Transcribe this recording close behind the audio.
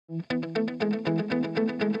Ladies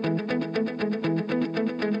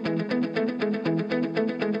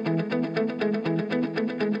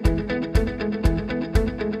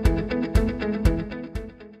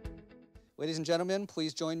and gentlemen,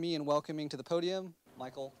 please join me in welcoming to the podium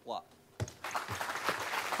Michael Lopp.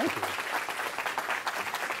 Thank you.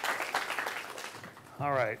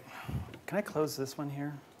 All right. Can I close this one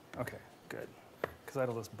here? Okay, good. Because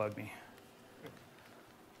that'll just bug me.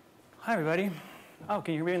 Hi, everybody. Oh,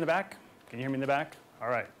 can you hear me in the back? Can you hear me in the back? All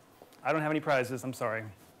right. I don't have any prizes. I'm sorry.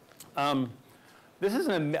 This is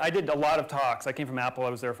I did a lot of talks. I came from Apple. I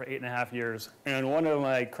was there for 8.5 years. And one of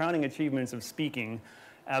my crowning achievements of speaking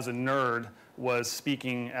as a nerd was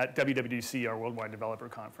speaking at WWDC, our Worldwide Developer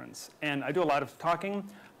Conference. And I do a lot of talking,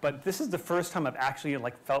 but this is the first time I've actually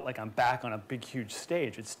felt like I'm back on a big, huge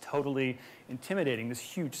stage. It's totally intimidating, this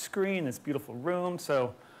huge screen, this beautiful room.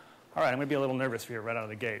 So, all right, I'm gonna be a little nervous here right out of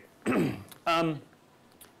the gate.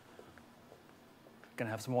 Gonna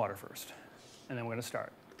have some water first, and then we're gonna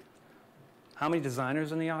start. How many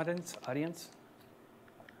designers in the audience?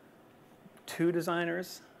 2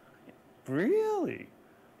 designers? Really?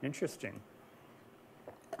 Interesting.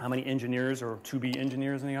 How many engineers or to-be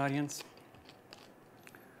engineers in the audience?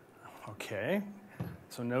 Okay,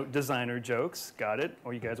 so no designer jokes, got it,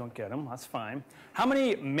 or you guys won't get them, that's fine. How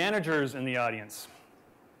many managers in the audience?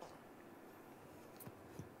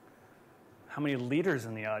 How many leaders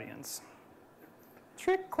in the audience?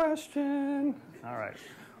 Trick question. All right,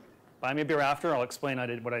 buy me a beer after, I'll explain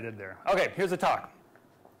what I did there. Okay, here's the talk.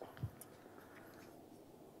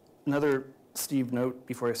 Another Steve note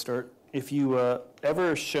before I start. If you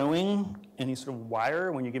ever showing any sort of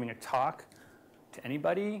wire when you're giving a talk to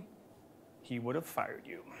anybody, he would have fired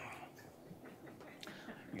you.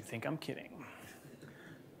 You think I'm kidding.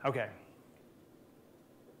 Okay.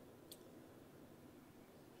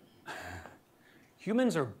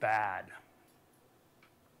 Humans are bad.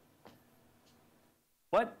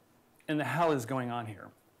 What in the hell is going on here?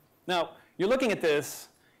 Now, you're looking at this,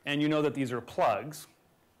 and you know that these are plugs.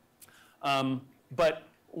 But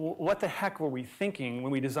what the heck were we thinking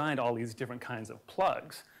when we designed all these different kinds of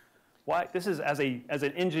plugs? Why? This is, as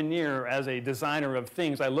an engineer, as a designer of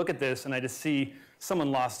things, I look at this and I just see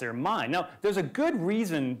someone lost their mind. Now, there's a good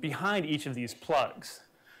reason behind each of these plugs.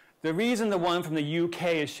 The reason the one from the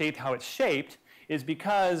UK is shaped how it's shaped is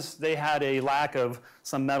because they had a lack of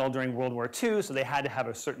some metal during World War II, so they had to have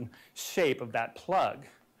a certain shape of that plug.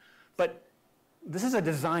 But this is a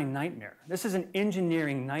design nightmare. This is an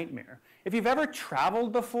engineering nightmare. If you've ever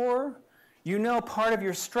traveled before, you know part of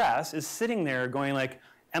your stress is sitting there going like,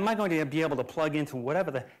 am I going to be able to plug into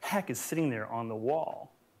whatever the heck is sitting there on the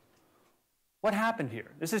wall? What happened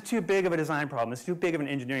here? This is too big of a design problem. This is too big of an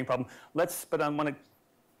engineering problem. Let's look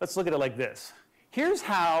at it like this. Here's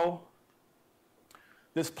how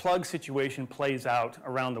this plug situation plays out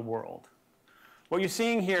around the world. What you're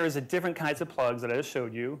seeing here is the different kinds of plugs that I just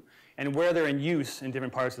showed you and where they're in use in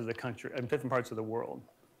different parts of the country, in different parts of the world.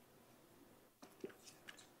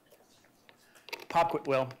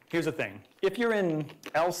 Well, here's the thing. If you're in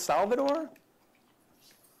El Salvador,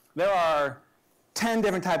 there are 10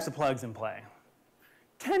 different types of plugs in play.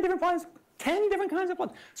 10 different plugs, 10 different kinds of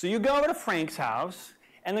plugs. So you go over to Frank's house,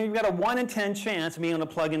 and then you've got a 1 in 10 chance of being able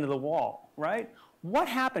to plug into the wall, right? What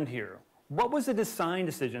happened here? What was the design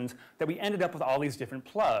decisions that we ended up with all these different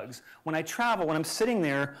plugs? When I travel, when I'm sitting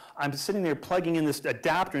there plugging in this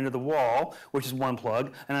adapter into the wall, which is one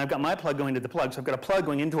plug, and I've got my plug going to the plug, so I've got a plug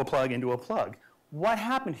going into a plug into a plug. What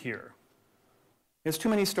happened here? There's too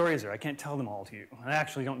many stories there. I can't tell them all to you. I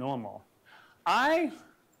actually don't know them all. I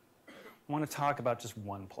want to talk about just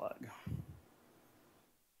one plug.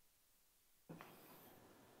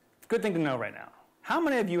 Good thing to know right now. How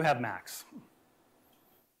many of you have Macs?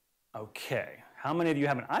 Okay. How many of you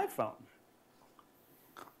have an iPhone?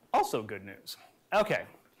 Also good news. Okay.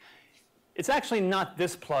 It's actually not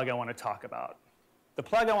this plug I want to talk about. The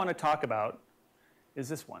plug I want to talk about is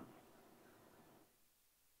this one.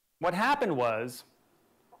 What happened was,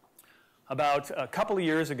 about a couple of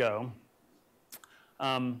years ago,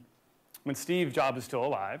 when Steve Jobs was still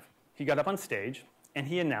alive, he got up on stage and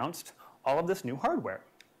he announced all of this new hardware.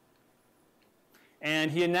 And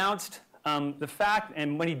he announced the fact,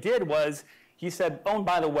 and what he did was, he said, oh, and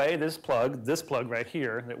by the way, this plug right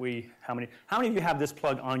here, how many of you have this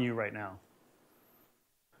plug on you right now?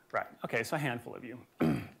 Right, okay, so a handful of you.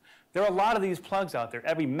 There are a lot of these plugs out there.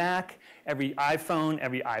 Every Mac, every iPhone,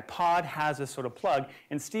 every iPod has this sort of plug.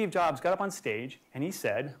 And Steve Jobs got up on stage and he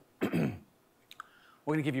said, we're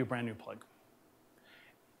going to give you a brand new plug.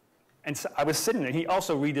 And so I was sitting there. He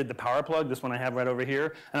also redid the power plug, this one I have right over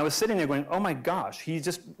here. And I was sitting there going, oh my gosh, he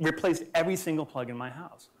just replaced every single plug in my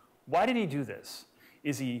house. Why did he do this?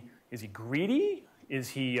 Is he greedy?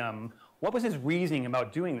 What was his reasoning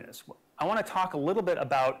about doing this? I want to talk a little bit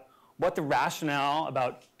about what the rationale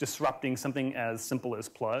about disrupting something as simple as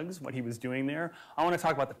plugs, what he was doing there. I want to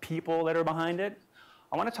talk about the people that are behind it.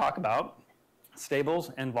 I want to talk about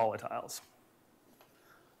stables and volatiles.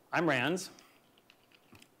 I'm Rands.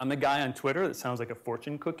 I'm the guy on Twitter that sounds like a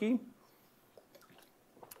fortune cookie.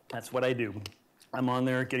 That's what I do. I'm on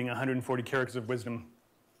there getting 140 characters of wisdom.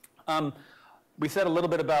 We said a little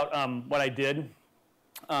bit about what I did.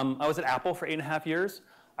 I was at Apple for 8.5 years.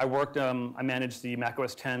 I managed the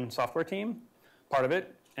macOS 10 software team, part of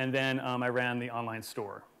it, and then I ran the online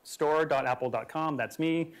store. Store.apple.com, that's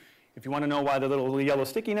me. If you want to know why the little yellow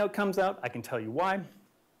sticky note comes out, I can tell you why.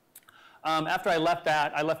 After I left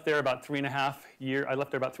that, I left there about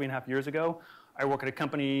 3.5 years ago. I work at a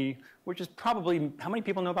company which is probably, how many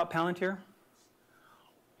people know about Palantir?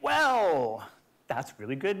 Well, that's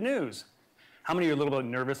really good news. How many are a little bit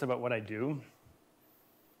nervous about what I do?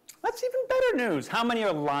 That's even better news. How many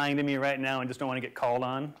are lying to me right now and just don't want to get called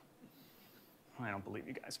on? I don't believe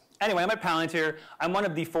you guys. Anyway, I'm at Palantir. I'm one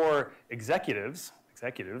of the 4 executives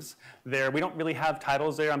there. We don't really have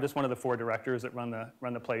titles there. I'm just one of the 4 directors that run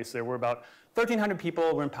the place there. We're about 1,300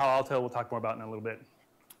 people. We're in Palo Alto. We'll talk more about it in a little bit.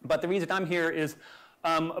 But the reason I'm here is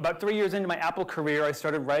about 3 years into my Apple career, I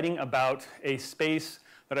started writing about a space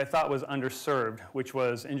that I thought was underserved, which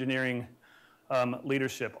was engineering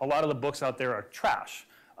leadership. A lot of the books out there are trash.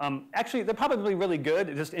 Actually, they're probably really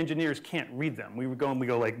good, just engineers can't read them. We would go and we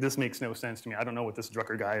go like, this makes no sense to me. I don't know what this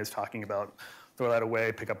Drucker guy is talking about. Throw that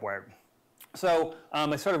away, pick up wire. So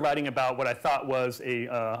I started writing about what I thought was a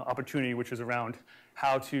opportunity, which was around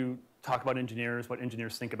how to talk about engineers, what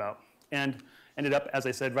engineers think about. And ended up, as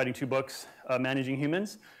I said, writing 2 books, Managing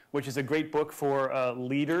Humans, which is a great book for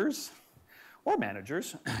leaders or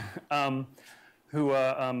managers who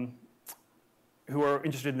are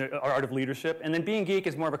interested in the art of leadership. And then Being Geek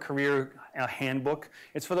is more of a career handbook.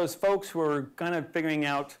 It's for those folks who are kind of figuring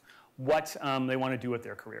out what they want to do with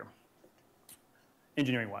their career,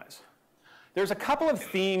 engineering-wise. There's a couple of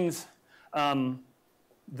themes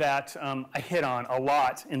that I hit on a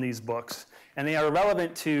lot in these books, and they are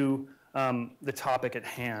relevant to the topic at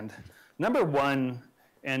hand. Number 1,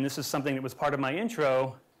 and this is something that was part of my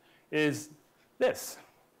intro, is this.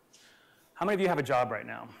 How many of you have a job right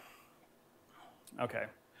now? Okay.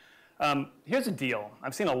 Here's the deal.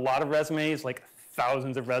 I've seen a lot of resumes, like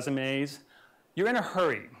thousands of resumes. You're in a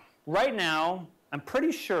hurry. Right now, I'm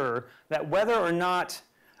pretty sure that whether or not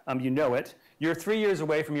you know it, you're 3 years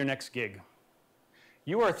away from your next gig.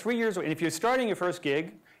 You are 3 years away. And if you're starting your first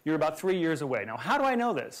gig, you're about 3 years away. Now, how do I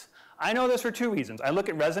know this? I know this for 2 reasons. I look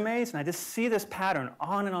at resumes, and I just see this pattern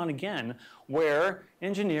on and on again, where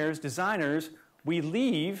engineers, designers, we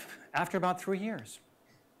leave after about 3 years.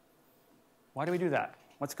 Why do we do that?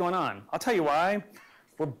 What's going on? I'll tell you why.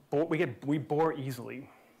 We bore easily.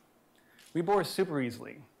 We bore super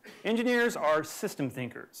easily. Engineers are system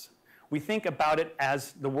thinkers. We think about it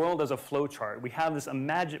as the world as a flow chart. We have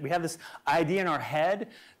this idea in our head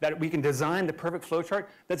that we can design the perfect flow chart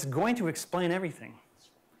that's going to explain everything.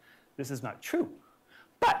 This is not true.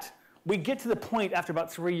 But we get to the point after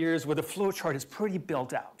about 3 years where the flow chart is pretty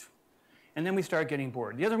built out. And then we start getting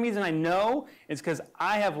bored. The other reason I know is because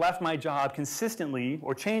I have left my job consistently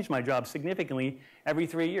or changed my job significantly every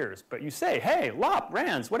 3 years. But you say, hey, Lopp,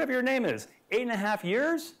 Rands, whatever your name is, 8.5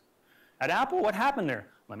 years at Apple? What happened there?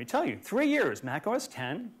 Let me tell you, 3 years, macOS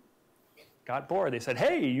 10, got bored. They said,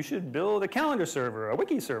 hey, you should build a calendar server, a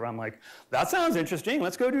wiki server. I'm like, that sounds interesting.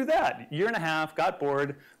 Let's go do that. 1.5 years, got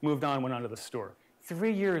bored, moved on, went on to the store.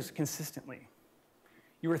 3 years consistently.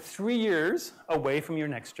 You were 3 years away from your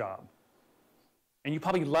next job. And you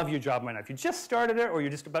probably love your job right now. If you just started it or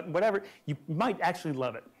you're just about whatever, you might actually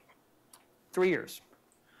love it. 3 years.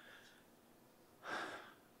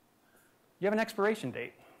 You have an expiration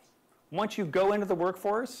date. Once you go into the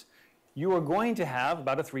workforce, you are going to have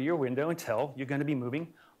about a 3-year window until you're going to be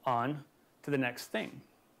moving on to the next thing.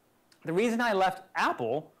 The reason I left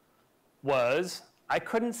Apple was I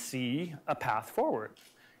couldn't see a path forward.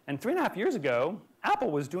 And 3.5 years ago,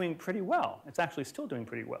 Apple was doing pretty well. It's actually still doing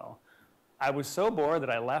pretty well. I was so bored that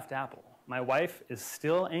I left Apple. My wife is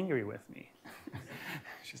still angry with me.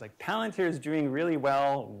 She's like, Palantir is doing really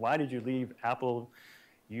well. Why did you leave Apple,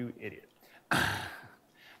 you idiot?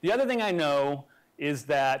 The other thing I know is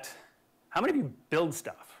that, how many of you build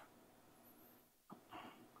stuff?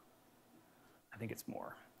 I think it's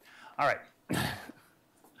more. All right.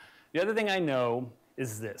 The other thing I know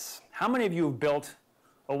is this. How many of you have built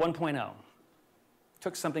a 1.0?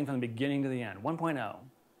 Took something from the beginning to the end, 1.0.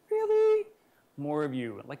 Really? more of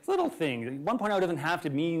you, like little things. 1.0 doesn't have to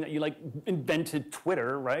mean that you like invented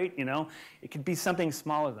Twitter, right? You know, it could be something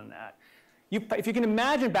smaller than that. If you can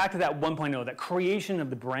imagine back to that 1.0, that creation of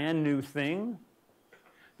the brand new thing,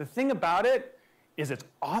 the thing about it is it's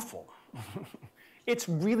awful. It's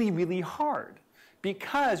really, really hard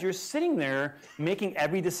because you're sitting there making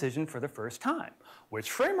every decision for the first time. Which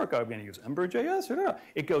framework are we going to use? Ember.js?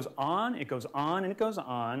 It goes on, it goes on, and it goes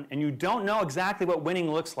on, and you don't know exactly what winning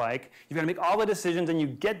looks like. You've got to make all the decisions, and you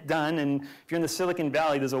get done, and if you're in the Silicon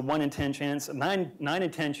Valley, there's a 1 in 10 chance, a 9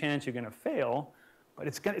 in 10 chance you're going to fail, but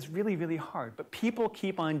it's really, really hard. But people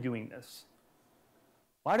keep on doing this.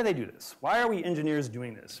 Why do they do this? Why are we engineers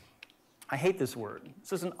doing this? I hate this word.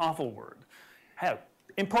 This is an awful word. Hey,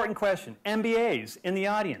 important question. MBAs in the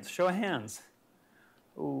audience, show of hands.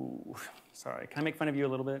 Ooh. Sorry, can I make fun of you a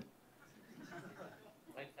little bit?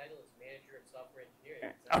 My title is Manager of Software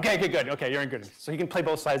Engineering. Okay, good. Okay, you're in good. So you can play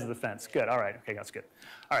both sides of the fence. Good, all right. Okay, that's good.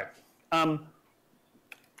 All right.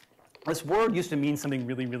 This word used to mean something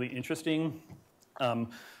really, really interesting. A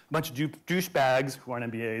bunch of douchebags who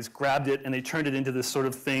aren't MBAs grabbed it and they turned it into this sort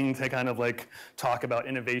of thing to kind of like talk about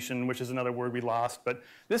innovation, which is another word we lost. But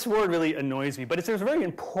this word really annoys me. But there's a very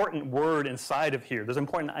important word inside of here. There's an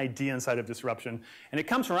important idea inside of disruption. And it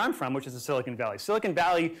comes from where I'm from, which is the Silicon Valley. Silicon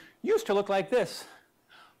Valley used to look like this.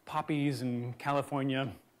 Poppies in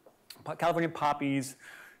California poppies,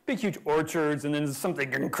 big, huge orchards, and then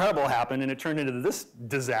something incredible happened, and it turned into this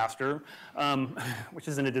disaster, which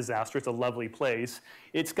isn't a disaster. It's a lovely place.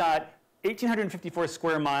 It's got 1,854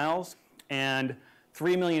 square miles and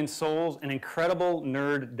 3 million souls and incredible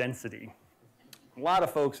nerd density. A lot of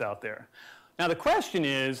folks out there. Now, the question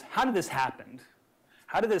is, how did this happen?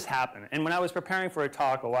 How did this happen? And when I was preparing for a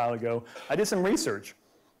talk a while ago, I did some research.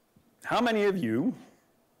 How many of you,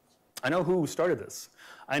 I know who started this.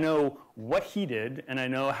 I know what he did, and I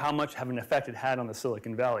know how much of an effect it had on the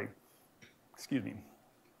Silicon Valley. Excuse me.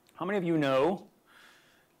 How many of you know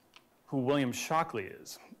who William Shockley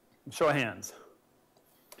is? Show of hands.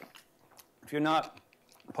 If you're not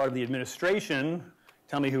part of the administration,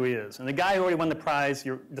 tell me who he is. And the guy who already won the prize,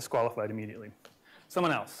 you're disqualified immediately.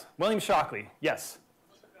 Someone else. William Shockley, yes.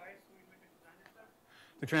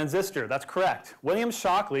 The transistor, that's correct. William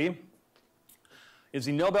Shockley is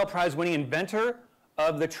the Nobel Prize winning inventor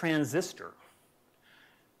of the transistor.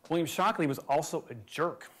 William Shockley was also a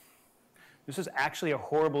jerk. This was actually a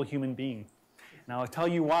horrible human being. And I'll tell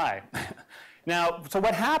you why. Now, so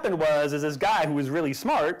what happened was, is this guy who was really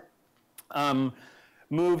smart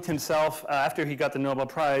moved himself, after he got the Nobel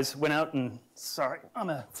Prize, went out and, sorry, I'm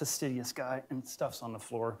a fastidious guy, and stuff's on the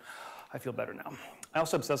floor. I feel better now. I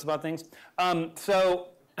also obsess about things.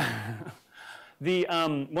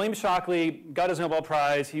 William Shockley got his Nobel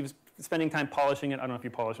Prize. He was spending time polishing it. I don't know if you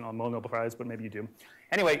polish an Nobel Prize, but maybe you do.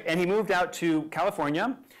 Anyway, and he moved out to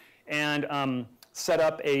California and set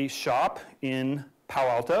up a shop in Palo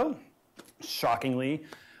Alto. Shockingly,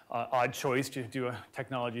 odd choice to do a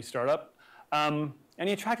technology startup. And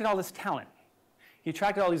he attracted all this talent. He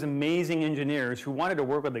attracted all these amazing engineers who wanted to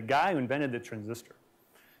work with the guy who invented the transistor.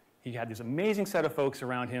 He had this amazing set of folks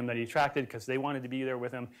around him that he attracted because they wanted to be there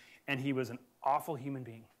with him, and he was an awful human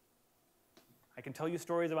being. I can tell you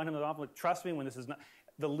stories about him that are awful. Trust me when this is not,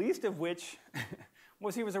 the least of which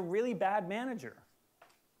was he was a really bad manager.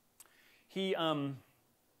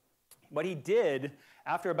 What he did,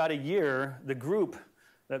 after about a year, the group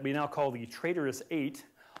that we now call the Traitorous Eight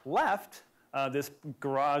left this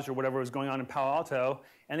garage or whatever was going on in Palo Alto,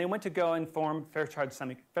 and they went to go and form Fairchild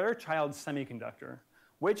Semiconductor,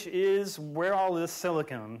 which is where all this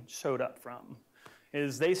silicon showed up from.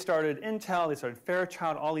 Is they started Intel, they started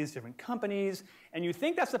Fairchild, all these different companies, and you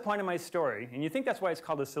think that's the point of my story, and you think that's why it's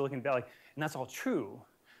called the Silicon Valley, and that's all true.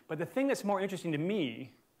 But the thing that's more interesting to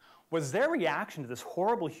me was their reaction to this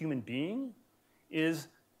horrible human being is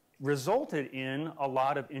resulted in a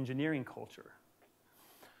lot of engineering culture.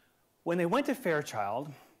 When they went to Fairchild,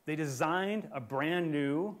 they designed a brand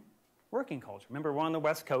new working culture. Remember, we're on the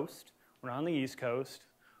West Coast, we're on the East Coast.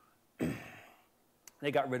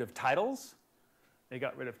 They got rid of titles. They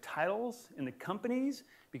got rid of titles in the companies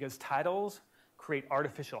because titles create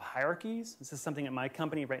artificial hierarchies. This is something at my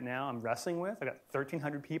company right now I'm wrestling with. I got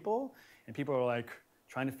 1,300 people, and people are like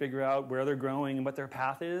trying to figure out where they're growing and what their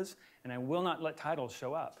path is, and I will not let titles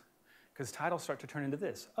show up because titles start to turn into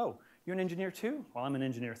this. Oh, you're an engineer too? Well, I'm an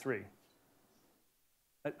engineer 3.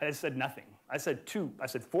 I said nothing. I said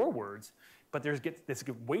 4 words, but this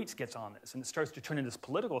weight gets on this, and it starts to turn into this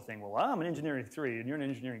political thing. Well, I'm an engineering 3, and you're an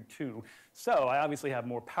engineering 2, so I obviously have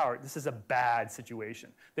more power. This is a bad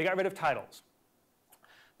situation. They got rid of titles.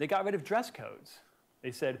 They got rid of dress codes.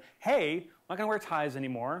 They said, hey, we're not going to wear ties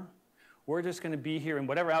anymore. We're just going to be here in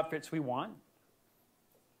whatever outfits we want.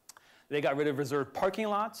 They got rid of reserved parking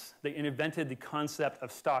lots. They invented the concept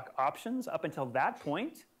of stock options. Up until that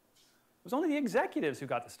point, it was only the executives who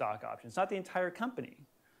got the stock options, not the entire company.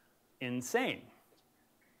 Insane.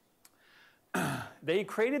 They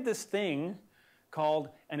created this thing called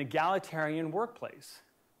an egalitarian workplace.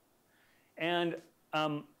 And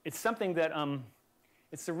it's something that,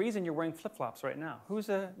 it's the reason you're wearing flip-flops right now. Who's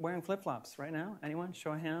wearing flip-flops right now? Anyone?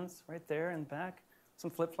 Show of hands right there in the back.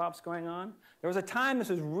 Some flip-flops going on. There was a time this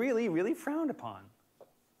was really, really frowned upon.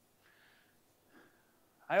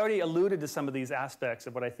 I already alluded to some of these aspects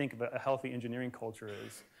of what I think a healthy engineering culture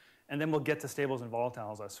is. And then we'll get to stables and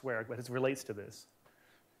volatiles, I swear, but it relates to this.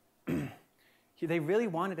 They really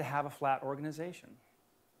wanted to have a flat organization.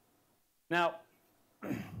 Now,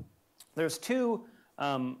 there's two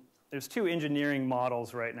engineering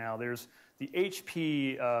models right now. There's the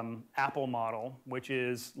HP Apple model, which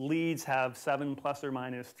is leads have 7 plus or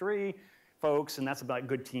minus 3 folks, and that's about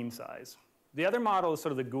good team size. The other model is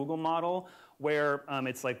sort of the Google model, where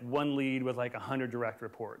it's like one lead with like 100 direct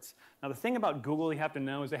reports. Now, the thing about Google you have to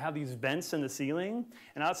know is they have these vents in the ceiling,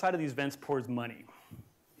 and outside of these vents pours money.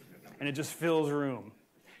 And it just fills room.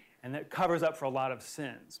 And that covers up for a lot of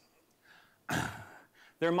sins.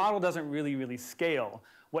 Their model doesn't really scale.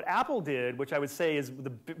 What Apple did, which I would say is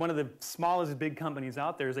one of the smallest big companies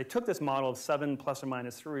out there, is they took this model of 7 plus or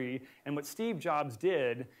minus 3, and what Steve Jobs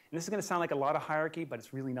did, and this is going to sound like a lot of hierarchy, but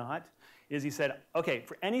it's really not, is he said, okay,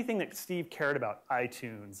 for anything that Steve cared about,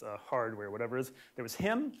 iTunes, hardware, whatever it is, there was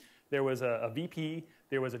him, there was a VP,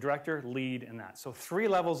 there was a director, lead, and that. So 3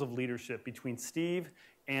 levels of leadership between Steve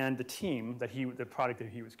and the team, the product that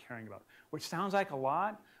he was caring about, which sounds like a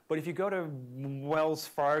lot, but if you go to Wells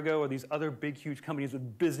Fargo or these other big, huge companies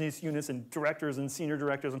with business units and directors and senior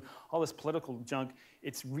directors and all this political junk,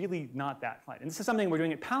 it's really not that flat. And this is something we're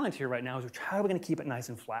doing at Palantir right now, is how are we going to keep it nice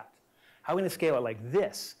and flat? How are we going to scale it like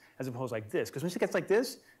this as opposed to like this? Because once it gets like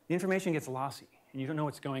this, the information gets lossy, and you don't know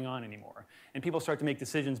what's going on anymore. And people start to make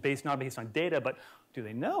decisions not based on data, but do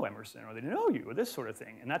they know Emerson, or do they know you, or this sort of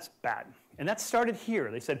thing? And that's bad. And that started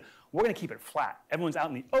here. They said, we're going to keep it flat. Everyone's out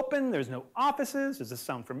in the open. There's no offices. Does this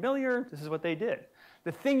sound familiar? This is what they did.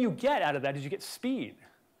 The thing you get out of that is you get speed.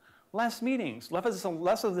 Less meetings,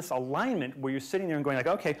 less of this alignment where you're sitting there and going like,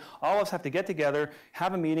 okay, all of us have to get together,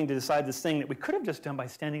 have a meeting to decide this thing that we could have just done by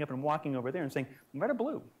standing up and walking over there and saying, red or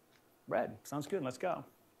blue? Red, sounds good, let's go.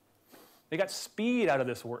 They got speed out of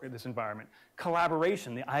this environment.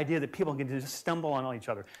 Collaboration, the idea that people can just stumble on each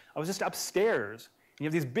other. I was just upstairs, and you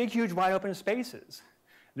have these big, huge, wide open spaces.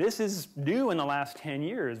 This is new in the last 10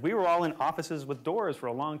 years. We were all in offices with doors for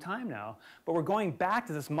a long time now, but we're going back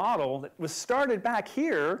to this model that was started back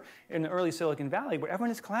here in the early Silicon Valley, where everyone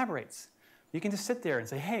just collaborates. You can just sit there and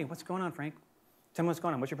say, hey, what's going on, Frank? Tell me what's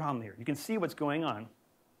going on. What's your problem here? You can see what's going on.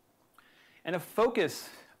 And a focus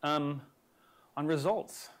on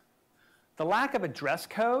results. The lack of a dress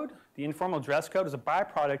code, the informal dress code, is a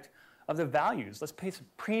byproduct of the values. Let's pay some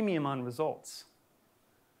premium on results.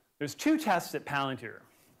 There's 2 tests at Palantir.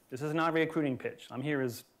 This is not a recruiting pitch. I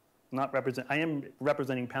am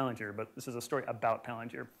representing Palantir, but this is a story about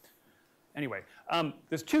Palantir. Anyway,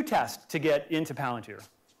 there's 2 tests to get into Palantir.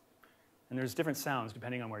 And there's different sounds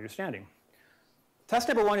depending on where you're standing. Test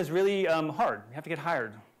number 1 is really hard. You have to get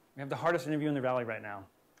hired. We have the hardest interview in the Valley right now.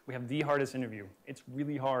 We have the hardest interview. It's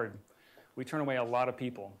really hard. We turn away a lot of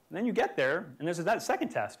people. And then you get there, and there's that second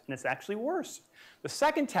test, and it's actually worse. The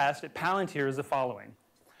second test at Palantir is the following.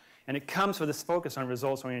 And it comes with this focus on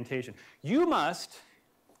results orientation. You must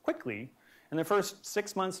quickly, in the first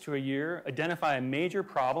 6 months to a year, identify a major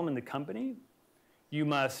problem in the company. You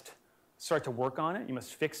must start to work on it. You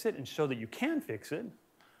must fix it and show that you can fix it.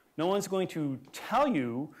 No one's going to tell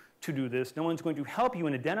you to do this. No one's going to help you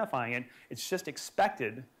in identifying it. It's just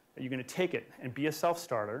expected that you're going to take it and be a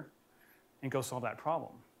self-starter and go solve that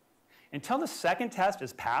problem. Until the second test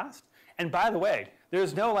is passed, and by the way,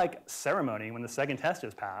 there's no like ceremony when the second test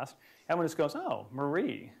is passed. Everyone just goes, oh,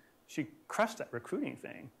 Marie, she crushed that recruiting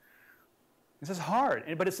thing. This is hard,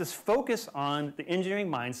 but it's this focus on the engineering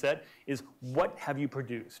mindset is what have you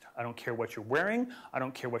produced? I don't care what you're wearing. I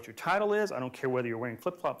don't care what your title is. I don't care whether you're wearing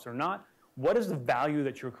flip-flops or not. What is the value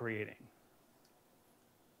that you're creating?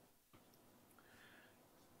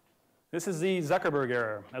 This is the Zuckerberg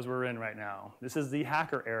era, as we're in right now. This is the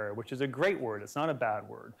hacker era, which is a great word. It's not a bad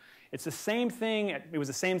word. It's the same thing. It was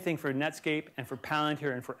the same thing for Netscape and for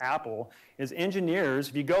Palantir and for Apple. As engineers,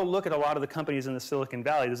 if you go look at a lot of the companies in the Silicon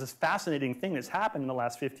Valley, there's this fascinating thing that's happened in the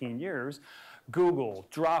last 15 years. Google,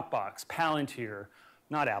 Dropbox, Palantir,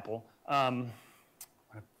 not Apple. I'm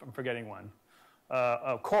forgetting one.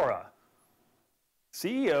 Quora.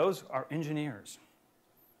 CEOs are engineers.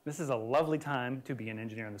 This is a lovely time to be an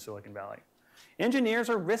engineer in the Silicon Valley. Engineers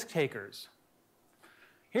are risk takers.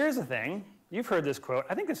 Here's the thing. You've heard this quote.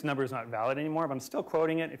 I think this number is not valid anymore, but I'm still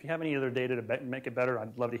quoting it. If you have any other data to make it better,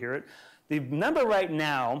 I'd love to hear it. The number right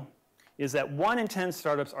now is that 1 in 10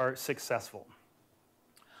 startups are successful.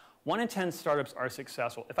 1 in 10 startups are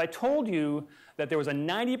successful. If I told you that there was a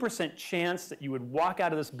 90% chance that you would walk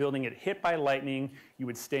out of this building, get hit by lightning, you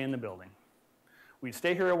would stay in the building. We'd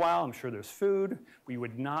stay here a while. I'm sure there's food. We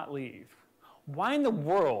would not leave. Why in the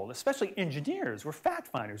world, especially engineers, we're fact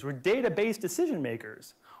finders, we're database decision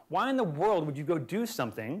makers. Why in the world would you go do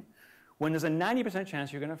something when there's a 90%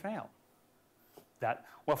 chance you're going to fail?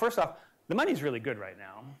 Well, first off, the money's really good right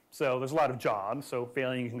now. So there's a lot of jobs. So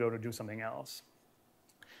failing, you can go to do something else.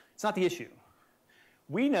 It's not the issue.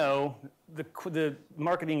 We know the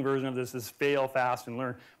marketing version of this is fail fast and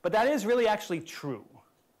learn. But that is really actually true.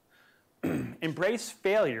 Embrace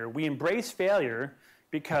failure. We embrace failure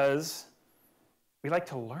because we like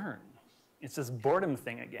to learn. It's this boredom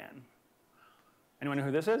thing again. Anyone know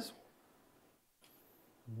who this is?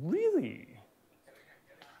 Really?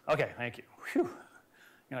 Okay, thank you. Whew.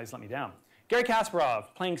 You guys let me down. Garry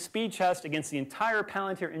Kasparov playing speed chess against the entire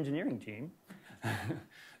Palantir engineering team.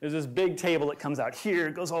 There's this big table that comes out here,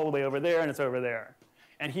 it goes all the way over there, and it's over there.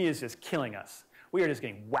 And he is just killing us. We are just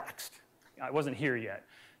getting waxed. I wasn't here yet.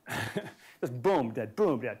 Just boom, dead,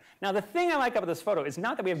 boom, dead. Now, the thing I like about this photo is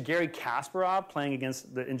not that we have Garry Kasparov playing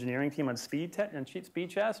against the engineering team on speed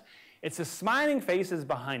chess. It's the smiling faces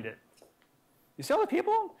behind it. You see all the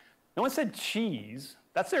people? No one said cheese.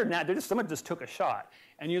 That's their someone just took a shot.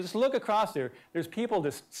 And you just look across there, there's people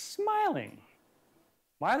just smiling.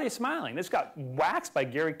 Why are they smiling? They just got waxed by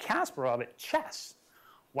Garry Kasparov at chess.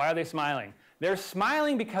 Why are they smiling? They're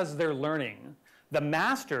smiling because they're learning. The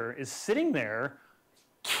master is sitting there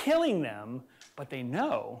killing them, but they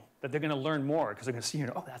know that they're going to learn more because they're going to see,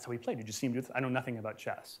 oh, that's how he played. Did you see him do this? I know nothing about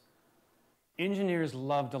chess. Engineers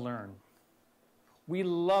love to learn. We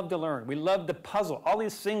love to learn. We love to puzzle. All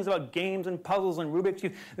these things about games and puzzles and Rubik's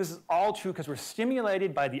Cube, this is all true because we're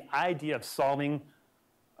stimulated by the idea of solving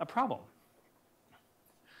a problem.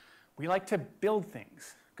 We like to build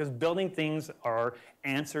things because building things are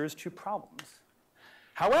answers to problems.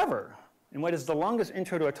 However, in what is the longest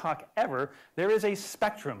intro to a talk ever, there is a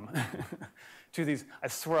spectrum to these. I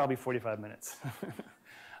swear I'll be 45 minutes.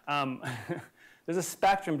 There's a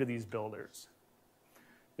spectrum to these builders.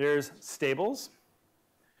 There's stables,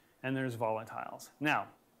 and there's volatiles. Now,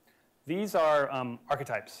 these are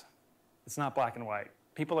archetypes. It's not black and white.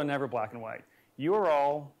 People are never black and white. You are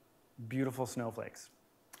all beautiful snowflakes.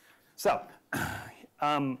 So,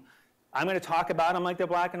 I'm going to talk about them like they're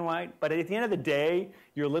black and white, but at the end of the day,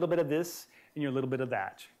 you're a little bit of this and you're a little bit of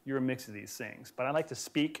that. You're a mix of these things. But I like to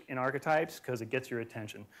speak in archetypes because it gets your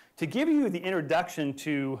attention. To give you the introduction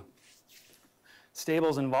to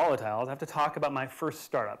stables and volatiles, I have to talk about my first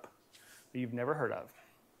startup that you've never heard of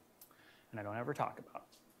and I don't ever talk about.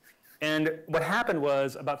 And what happened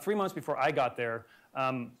was about 3 months before I got there,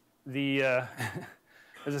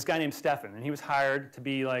 there's this guy named Stefan, and he was hired to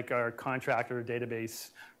be like our contractor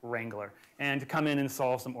database wrangler and to come in and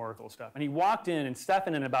solve some Oracle stuff. And he walked in, and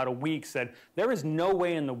Stefan in about a week said, there is no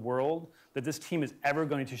way in the world that this team is ever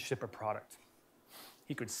going to ship a product.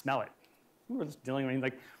 He could smell it. We were just dealing with,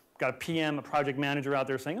 like, got a PM, a project manager out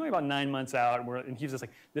there saying, oh, about 9 months out, and he was just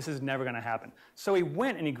like, this is never going to happen. So he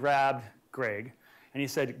went and he grabbed Greg, and he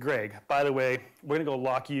said, Greg, by the way, we're going to go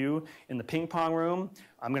lock you in the ping pong room.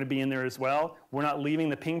 I'm going to be in there as well. We're not leaving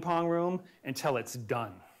the ping pong room until it's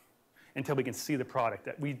done, until we can see the product.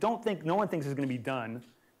 That we don't think, no one thinks is going to be done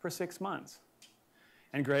for 6 months.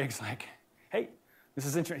 And Greg's like, hey, this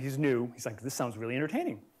is interesting. He's new. He's like, this sounds really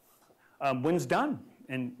entertaining. When's done?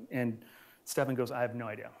 And Stefan goes, I have no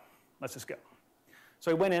idea. Let's just go. So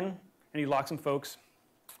he went in, and he locked some folks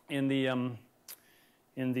in the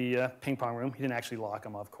ping pong room. He didn't actually lock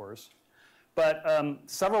them, of course. But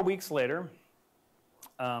several weeks later,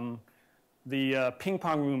 the ping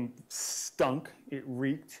pong room stunk. It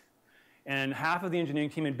reeked. And half of the engineering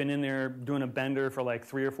team had been in there doing a bender for like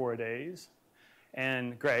 3 or 4 days.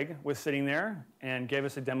 And Greg was sitting there and gave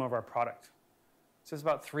us a demo of our product. This is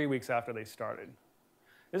about 3 weeks after they started.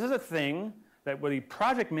 This is a thing that the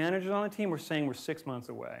project managers on the team were saying we're 6 months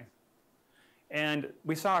away. And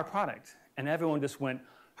we saw our product. And everyone just went,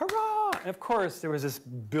 hurrah! And of course, there was this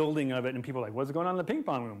building of it, and people were like, what's going on in the ping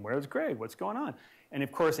pong room? Where's Greg? What's going on? And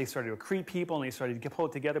of course, they started to accrete people, and they started to pull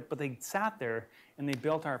it together, but they sat there, and they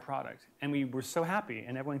built our product. And we were so happy,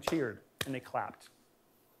 and everyone cheered, and they clapped.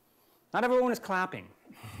 Not everyone was clapping.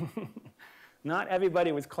 Not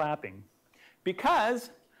everybody was clapping.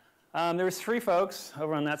 Because There was 3 folks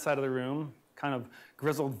over on that side of the room, kind of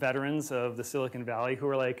grizzled veterans of the Silicon Valley who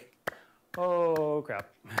were like, oh, crap.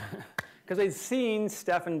 Because they'd seen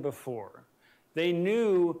Stefan before. They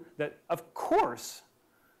knew that, of course,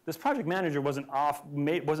 this project manager wasn't off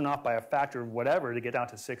by a factor of whatever to get down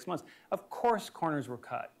to 6 months. Of course, corners were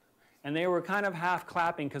cut. And they were kind of half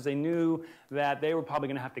clapping because they knew that they were probably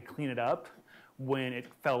going to have to clean it up when it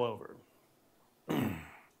fell over.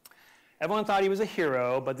 Everyone thought he was a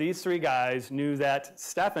hero, but these 3 guys knew that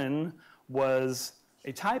Stefan was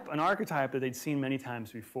an archetype that they'd seen many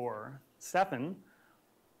times before. Stefan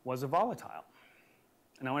was a volatile.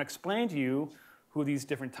 And I want to explain to you who these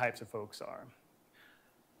different types of folks are.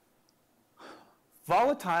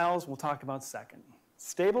 Volatiles we'll talk about second.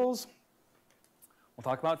 Stables we'll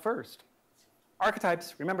talk about first.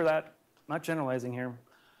 Archetypes, remember that, not generalizing here.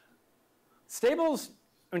 Stables,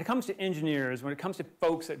 when it comes to engineers, when it comes to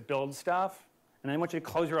folks that build stuff, and I want you to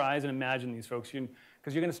close your eyes and imagine these folks,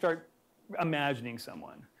 because you're going to start imagining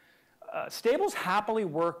someone. Stables happily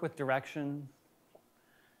work with direction.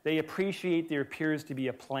 They appreciate there appears to be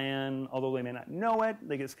a plan, although they may not know it.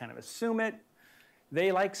 They just kind of assume it.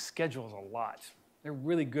 They like schedules a lot. They're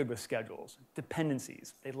really good with schedules.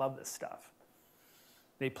 Dependencies. They love this stuff.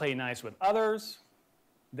 They play nice with others.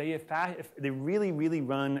 They really, really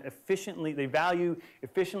run efficiently. They value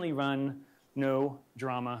efficiently run, no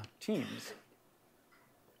drama teams.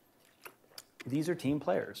 These are team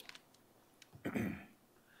players.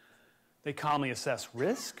 They calmly assess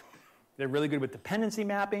risk. They're really good with dependency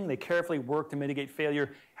mapping. They carefully work to mitigate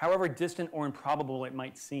failure, however distant or improbable it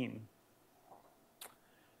might seem.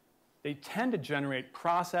 They tend to generate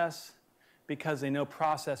process because they know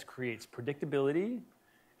process creates predictability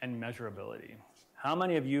and measurability. How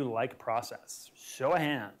many of you like process? Show of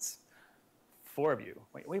hands. 4 of you.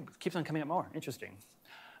 Wait, it keeps on coming up more. Interesting.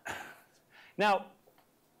 Now,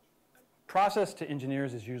 process to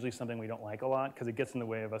engineers is usually something we don't like a lot because it gets in the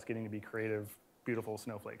way of us getting to be creative, beautiful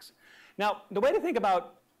snowflakes. Now, the way to think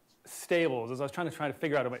about stables, as I was trying to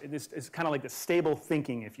figure out, this is kind of like the stable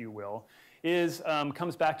thinking, if you will,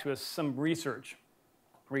 comes back to some research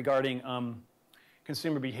regarding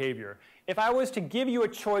consumer behavior. If I was to give you a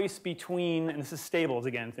choice between, and this is stables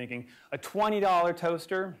again thinking, a $20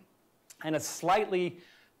 toaster and a slightly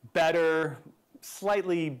better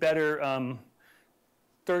 $30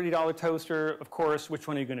 toaster, of course, which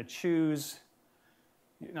one are you going to choose?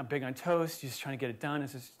 You're not big on toast, you're just trying to get it done.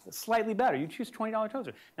 It's just slightly better. You choose $20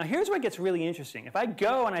 toaster. Now here's where it gets really interesting. If I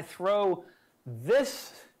go and I throw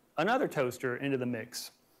another toaster into the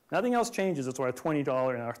mix, nothing else changes. It's our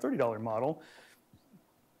 $20 and our $30 model.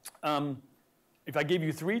 If I give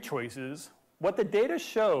you 3 choices, what the data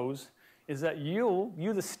shows is that you,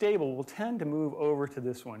 the stable, will tend to move over to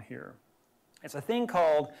this one here. It's a thing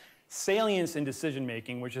called salience in decision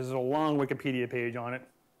making, which is a long Wikipedia page on it.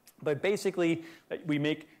 But basically, we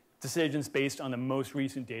make decisions based on the most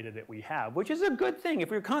recent data that we have, which is a good thing.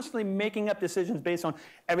 If we were constantly making up decisions based on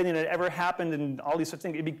everything that ever happened and all these sorts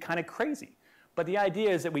of things, it'd be kind of crazy. But the idea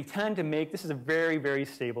is that we tend to make, this is a very, very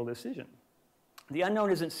stable decision. The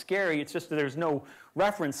unknown isn't scary, it's just that there's no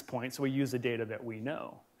reference point, so we use the data that we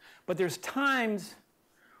know. But there's times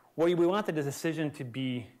where we want the decision to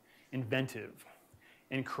be inventive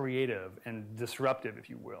and creative and disruptive, if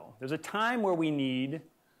you will. There's a time where we need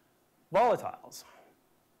volatiles.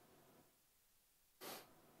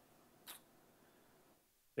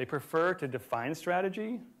 They prefer to define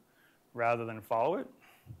strategy rather than follow it.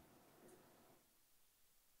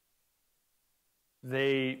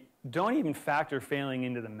 They don't even factor failing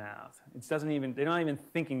into the math. They're not even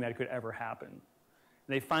thinking that it could ever happen.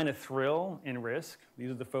 They find a thrill in risk.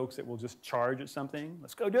 These are the folks that will just charge at something.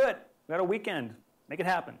 Let's go do it. We got a weekend. Make it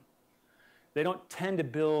happen. They don't tend to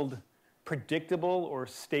build predictable or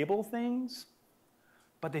stable things,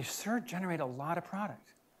 but they sure generate a lot of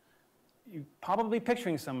product. You're probably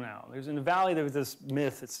picturing some now. In the Valley, there was this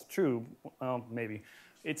myth, it's true, well, maybe.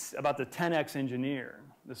 It's about the 10x engineer,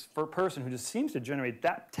 this person who just seems to generate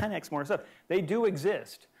that 10x more stuff. They do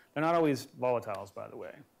exist. They're not always volatiles, by the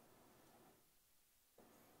way.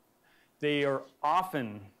 They are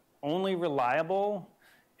often only reliable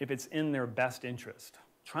if it's in their best interest.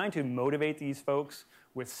 Trying to motivate these folks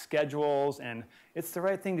with schedules and it's the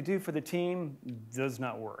right thing to do for the team does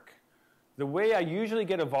not work. The way I usually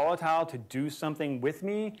get a volatile to do something with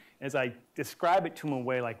me is I describe it to them in a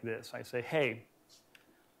way like this. I say, hey,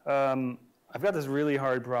 I've got this really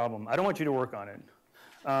hard problem. I don't want you to work on it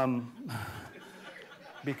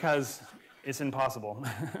because it's impossible.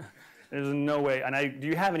 There's no way. And do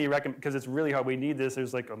you have any because it's really hard. We need this.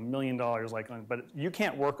 There's like $1 million, but you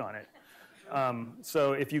can't work on it.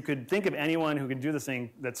 So if you could think of anyone who could do this thing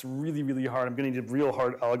that's really, really hard, I'm going to need a real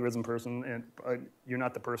hard algorithm person, and you're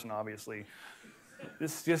not the person, obviously.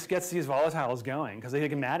 This just gets these volatiles going because they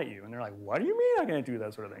get mad at you, and they're like, what do you mean I can't do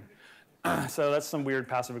that sort of thing? So that's some weird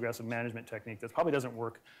passive-aggressive management technique that probably doesn't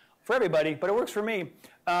work for everybody, but it works for me.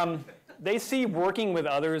 They see working with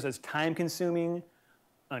others as time-consuming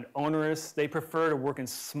and onerous. They prefer to work in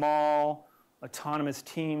small, autonomous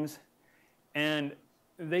teams, and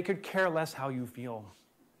they could care less how you feel.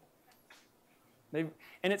 And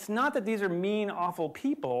it's not that these are mean, awful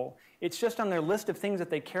people. It's just on their list of things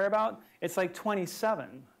that they care about, it's like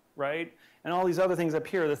 27, right? And all these other things up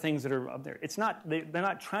here are the things that are up there. It's not, they're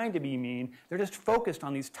not trying to be mean. They're just focused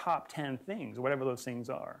on these top 10 things, whatever those things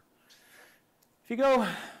are. If you go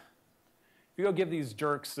give these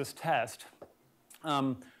jerks this test,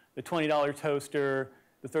 the $20 toaster,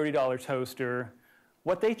 the $30 toaster,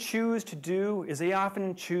 what they choose to do is they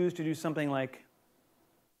often choose to do something like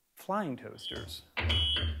flying toasters.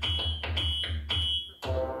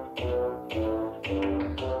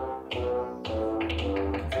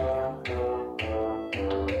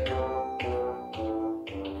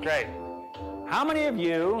 Great. How many of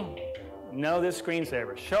you know this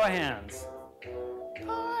screensaver? Show of hands.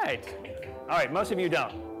 All right, most of you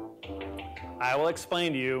don't. I will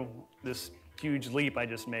explain to you this huge leap I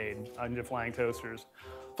just made into flying toasters.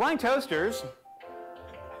 Flying toasters,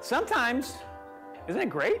 sometimes, isn't it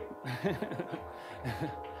great?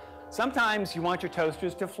 Sometimes you want your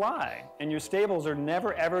toasters to fly, and your stables are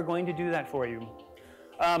never, ever going to do that for you.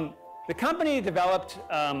 The company developed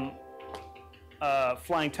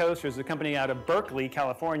flying toasters, a company out of Berkeley,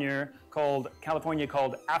 California called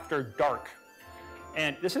After Dark.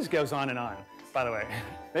 And this just goes on, by the way.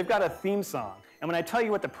 They've got a theme song. And when I tell you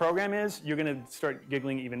what the program is, you're going to start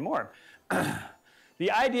giggling even more. The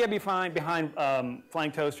idea behind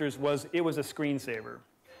flying toasters was it was a screensaver.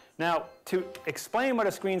 Now, to explain what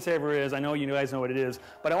a screensaver is, I know you guys know what it is,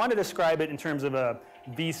 but I want to describe it in terms of a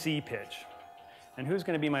VC pitch. And who's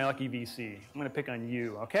going to be my lucky VC? I'm going to pick on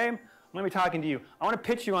you, okay? I'm going to be talking to you. I want to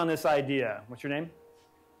pitch you on this idea. What's your name?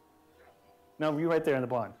 No, you right there in the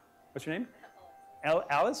blonde. What's your name?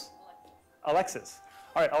 Alice? Alexis.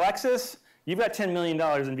 All right, Alexis, you've got $10 million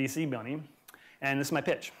in VC money, and this is my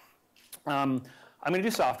pitch. I'm going to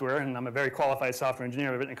do software, and I'm a very qualified software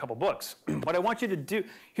engineer. I've written a couple books. What I want you to do,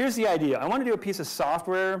 here's the idea. I want to do a piece of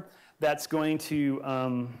software that's going to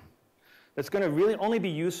really only be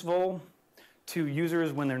useful to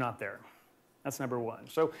users when they're not there. That's number one.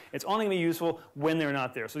 So it's only going to be useful when they're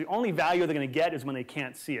not there. So the only value they're going to get is when they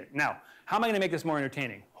can't see it. Now, how am I going to make this more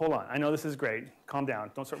entertaining? Hold on. I know this is great. Calm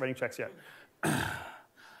down. Don't start writing checks yet.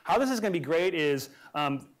 How this is going to be great is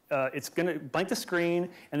it's going to blank the screen,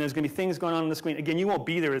 and there's going to be things going on the screen. Again, you won't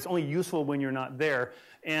be there. It's only useful when you're not there.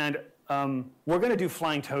 And we're going to do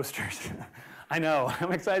flying toasters. I know.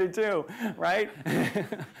 I'm excited too, right?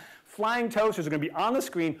 Flying toasters are going to be on the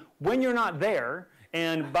screen when you're not there.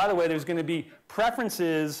 And by the way, there's going to be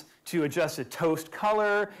preferences to adjust the toast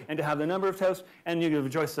color and to have the number of toasts, and you can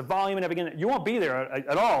adjust the volume and everything. You won't be there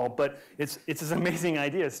at all, but it's this amazing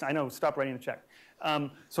idea. I know. Stop writing the check.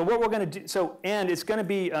 So what we're going to do. And it's going to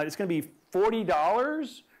be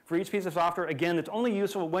 $40 for each piece of software. Again, it's only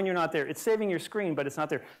useful when you're not there. It's saving your screen, but it's not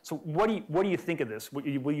there. So what do you think of this?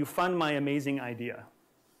 Will you fund my amazing idea,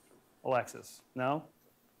 Alexis? No,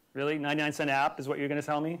 really? 99-cent app is what you're going to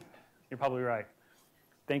tell me? You're probably right.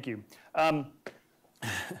 Thank you.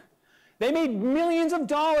 They made millions of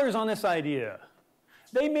dollars on this idea.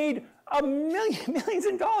 They made millions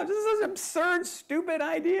of dollars. This is an absurd, stupid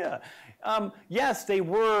idea. Yes, they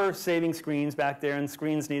were saving screens back there, and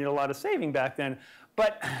screens needed a lot of saving back then,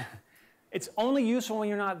 but it's only useful when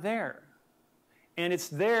you're not there. And it's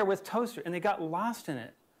there with toaster, and they got lost in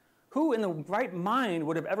it. Who in the right mind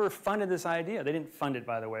would have ever funded this idea? They didn't fund it,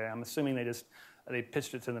 by the way. I'm assuming they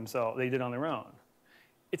pitched it to themselves. They did on their own.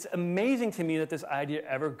 It's amazing to me that this idea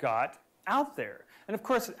ever got out there. And of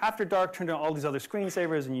course, After Dark turned on all these other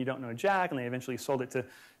screensavers, and you don't know Jack, and they eventually sold it to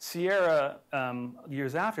Sierra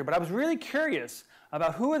years after. But I was really curious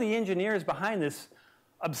about who are the engineers behind this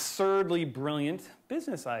absurdly brilliant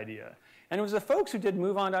business idea. And it was the folks who did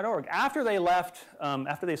MoveOn.org. After they left,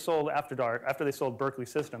 after they sold After Dark, after they sold Berkeley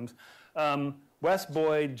Systems, Wes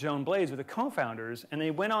Boyd, Joan Blades were the co-founders, and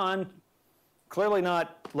they went on, clearly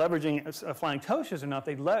not leveraging flying toasters enough,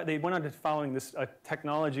 they went on to following this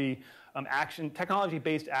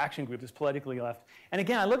technology-based action group, this politically left. And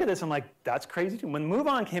again, I look at this, I'm like, that's crazy too. When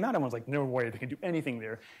MoveOn came out, everyone's like, no way they can do anything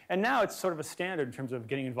there. And now it's sort of a standard in terms of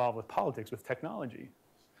getting involved with politics, with technology.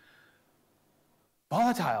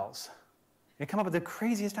 Volatiles. They come up with the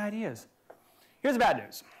craziest ideas. Here's the bad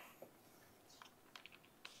news.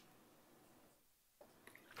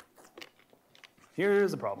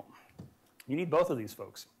 Here's the problem. You need both of these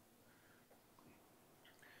folks.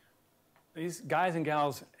 These guys and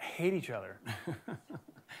gals hate each other.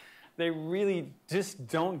 They really just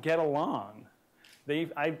don't get along.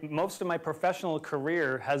 Most of my professional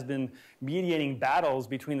career has been mediating battles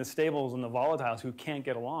between the stables and the volatiles who can't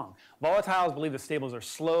get along. Volatiles believe the stables are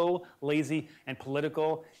slow, lazy, and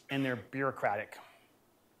political, and they're bureaucratic.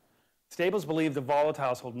 Stables believe the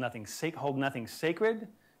volatiles hold nothing sacred,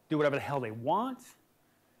 do whatever the hell they want.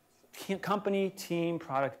 Company, team,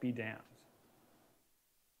 product be damned.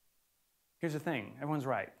 Here's the thing, everyone's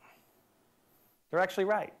right. They're actually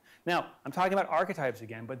right. Now, I'm talking about archetypes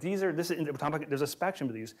again, but there's a spectrum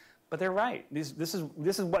of these, but they're right. This is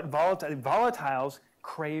what volatiles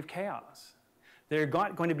crave chaos. They're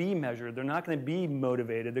not going to be measured. They're not going to be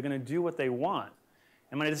motivated. They're going to do what they want.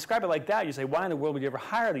 And when I describe it like that, you say, why in the world would you ever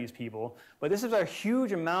hire these people? But this is a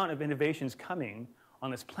huge amount of innovations coming on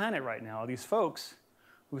this planet right now. These folks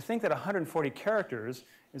who think that 140 characters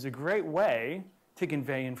is a great way to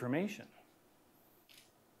convey information.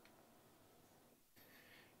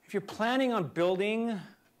 If you're planning on building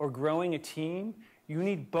or growing a team, you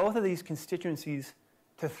need both of these constituencies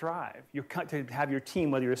to thrive. To have your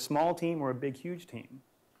team, whether you're a small team or a big, huge team.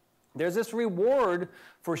 There's this reward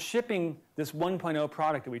for shipping this 1.0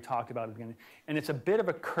 product that we talked about at the beginning, and it's a bit of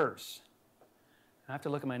a curse. I have to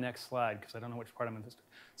look at my next slide because I don't know which part I'm going to.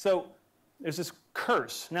 So there's this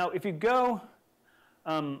curse. Now, if you go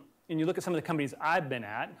and you look at some of the companies I've been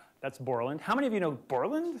at, that's Borland. How many of you know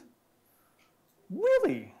Borland?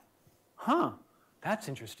 Really? Huh, that's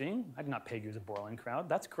interesting. I did not peg you as a Borland crowd.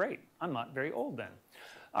 That's great. I'm not very old then.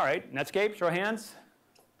 All right, Netscape, show of hands.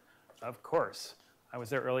 Of course. I was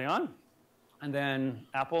there early on. And then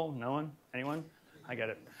Apple, no one? Anyone? I get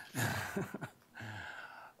it.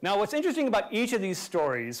 Now, what's interesting about each of these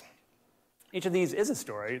stories, each of these is a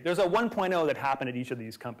story. There's a 1.0 that happened at each of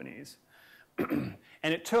these companies. And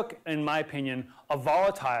it took, in my opinion, a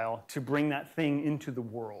volatile to bring that thing into the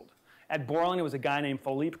world. At Borland, it was a guy named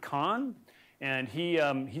Philippe Kahn, and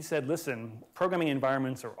he said, listen, programming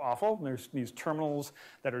environments are awful. There's these terminals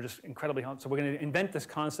that are just incredibly hard. So we're going to invent this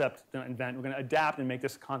concept, we're going to adapt and make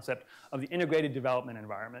this concept of the integrated development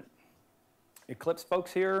environment. Eclipse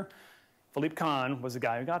folks here, Philippe Kahn was the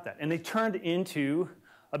guy who got that. And they turned into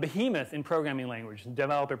a behemoth in programming language,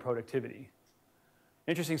 developer productivity.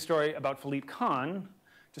 Interesting story about Philippe Kahn,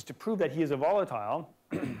 just to prove that he is a volatile.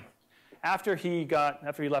 After he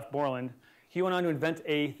left Borland, he went on to invent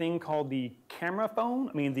a thing called the camera phone.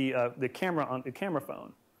 I mean, the camera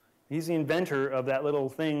phone. He's the inventor of that little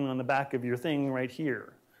thing on the back of your thing right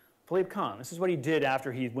here. Philippe Kahn. This is what he did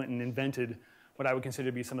after he went and invented what I would consider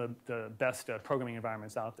to be some of the best programming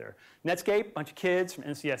environments out there. Netscape, bunch of kids from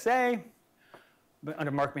NCSA,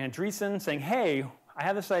 under Mark Van Driesen, saying, hey, I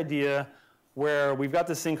have this idea where we've got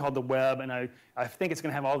this thing called the web, and I think it's going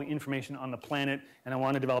to have all the information on the planet, and I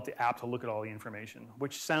want to develop the app to look at all the information,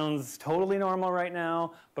 which sounds totally normal right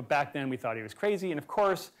now, but back then we thought he was crazy. And of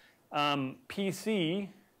course, PC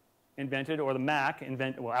invented, or the Mac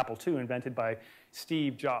invented, well, Apple II invented by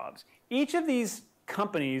Steve Jobs. Each of these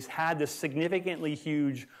companies had this significantly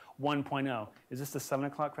huge 1.0. Is this the 7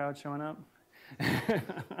 o'clock crowd showing up? There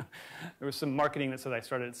was some marketing that said I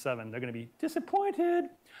started at 7. They're going to be disappointed.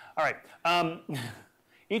 All right.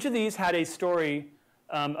 Each of these had a story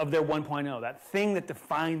of their 1.0, that thing that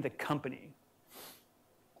defined the company.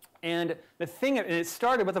 And the thing, it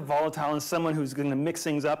started with a volatile and someone who's going to mix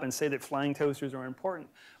things up and say that flying toasters are important.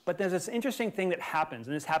 But there's this interesting thing that happens,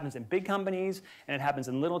 and this happens in big companies, and it happens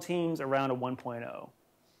in little teams around a 1.0.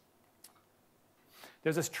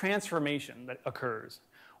 There's this transformation that occurs.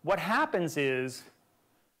 What happens is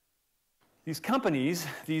these companies,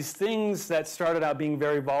 these things that started out being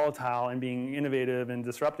very volatile and being innovative and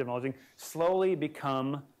disruptive and all things, slowly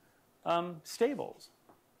become stables.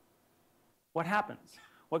 What happens?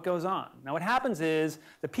 What goes on? Now what happens is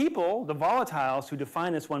the people, the volatiles who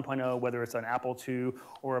define this 1.0, whether it's an Apple II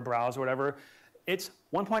or a browser or whatever, it's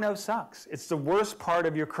 1.0 sucks. It's the worst part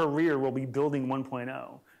of your career will be building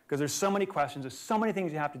 1.0 because there's so many questions, there's so many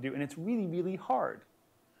things you have to do, and it's really, really hard.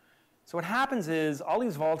 So what happens is all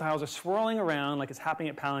these volatiles are swirling around like it's happening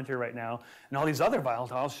at Palantir right now, and all these other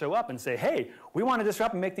volatiles show up and say, hey, we want to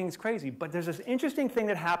disrupt and make things crazy. But there's this interesting thing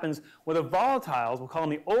that happens where the volatiles, we'll call them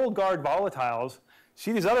the old guard volatiles,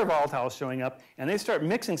 see these other volatiles showing up, and they start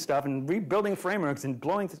mixing stuff and rebuilding frameworks and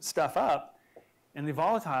blowing stuff up. And the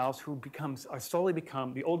volatiles who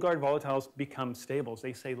the old guard volatiles become stables.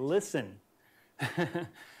 They say, listen,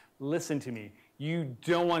 listen to me. You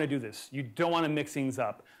don't want to do this. You don't want to mix things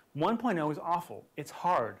up. 1.0 is awful. It's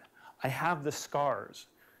hard. I have the scars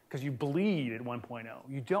because you bleed at 1.0.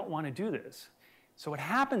 You don't want to do this. So what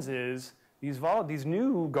happens is these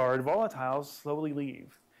new guard volatiles slowly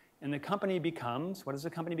leave. And the company becomes, what does the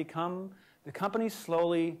company become? The company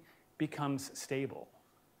slowly becomes stable.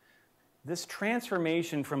 This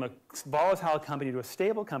transformation from a volatile company to a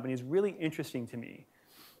stable company is really interesting to me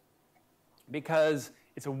because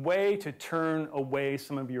it's a way to turn away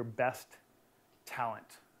some of your best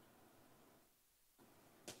talent.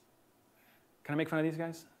 Can I make fun of these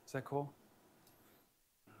guys? Is that cool?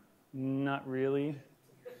 Not really.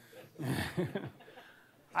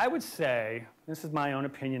 I would say, this is my own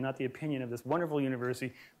opinion, not the opinion of this wonderful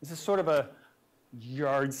university, this is sort of a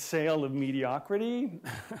yard sale of mediocrity.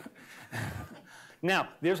 Now,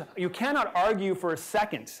 you cannot argue for a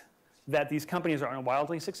second that these companies are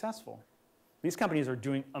wildly successful. These companies are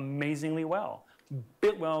doing amazingly well.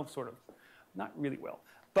 Well, sort of. Not really well.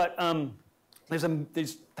 But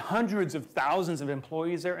there's hundreds of thousands of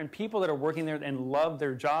employees there and people that are working there and love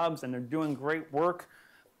their jobs and they're doing great work.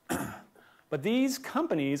 But these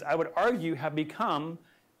companies, I would argue, have become,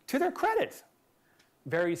 to their credit,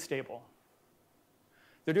 very stable.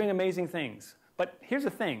 They're doing amazing things. But here's the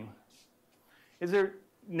thing.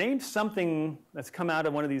 Name something that's come out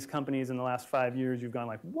of one of these companies in the last 5 years you've gone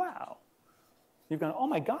like, wow. You've gone, oh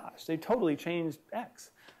my gosh, they totally changed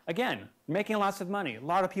X. Again, making lots of money, a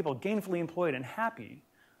lot of people gainfully employed and happy.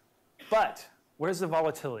 But where's the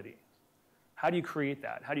volatility? How do you create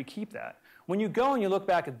that? How do you keep that? When you go and you look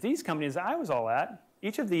back at these companies I was all at,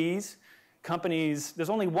 each of these companies, there's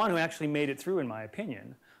only one who actually made it through in my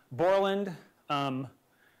opinion. Borland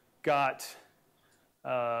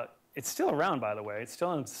it's still around by the way, it's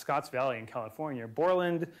still in Scotts Valley in California.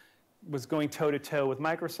 Borland was going toe-to-toe with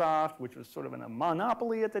Microsoft, which was sort of a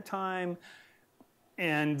monopoly at the time.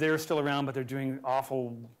 And they're still around, but they're doing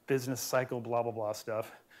awful business cycle, blah, blah, blah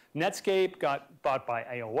stuff. Netscape got bought by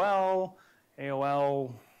AOL.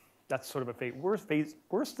 AOL, that's sort of a fate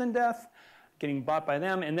worse than death, getting bought by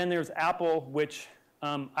them. And then there's Apple, which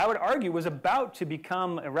I would argue was about to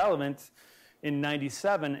become irrelevant in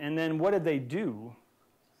 '97. And then what did they do?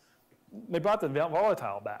 They brought the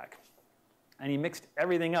volatile back. And he mixed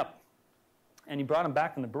everything up. And he brought them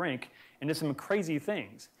back from the brink and did some crazy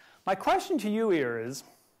things. My question to you here is,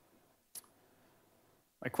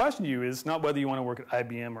 not whether you want to work at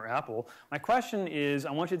IBM or Apple. My question is,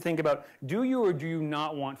 I want you to think about, do you or do you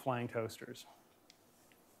not want flying toasters?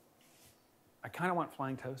 I kind of want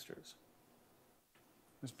flying toasters.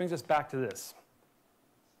 This brings us back to this.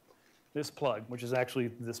 This plug, which is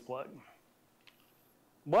actually this plug.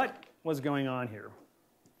 What was going on here?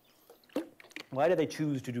 Why did they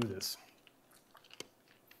choose to do this?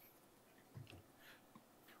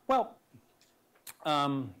 Well,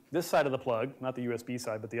 this side of the plug, not the USB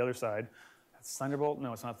side, but the other side, that's Thunderbolt?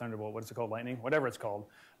 No, it's not Thunderbolt. What is it called? Lightning? Whatever it's called.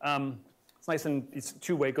 It's nice and it's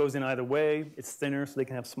two-way. It goes in either way. It's thinner so they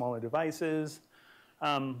can have smaller devices.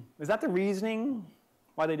 Is that the reasoning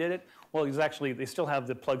why they did it? Well, it's actually, they still have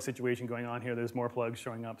the plug situation going on here. There's more plugs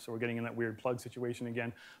showing up, so we're getting in that weird plug situation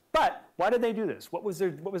again. But why did they do this? What was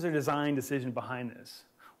their design decision behind this?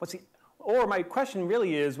 Or my question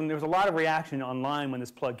really is, when there was a lot of reaction online when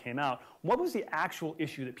this plug came out, what was the actual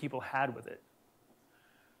issue that people had with it?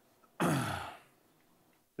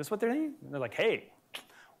 This is what they're saying? They're like, hey,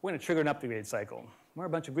 we're going to trigger an upgrade cycle. We're a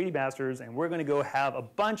bunch of greedy bastards, and we're going to go have a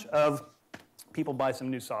bunch of people buy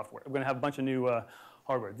some new software. We're going to have a bunch of new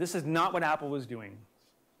hardware. This is not what Apple was doing.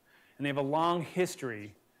 And they have a long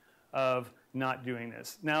history of not doing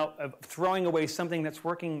this. Now, of throwing away something that's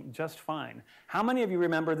working just fine. How many of you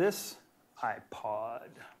remember this iPod?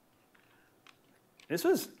 This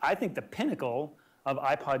was, I think, the pinnacle of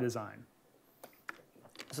iPod design.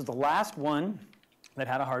 This is the last one that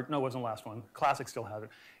had a hard, no, it wasn't the last one. Classic still had it.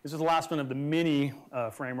 This was the last one of the mini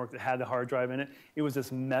framework that had the hard drive in it. It was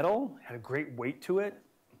this metal, had a great weight to it.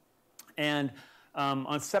 And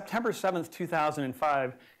on September 7th,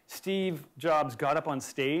 2005, Steve Jobs got up on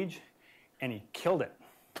stage and he killed it.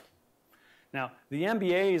 Now, the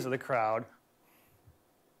MBAs of the crowd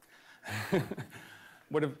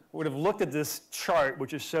would have looked at this chart,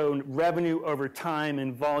 which has shown revenue over time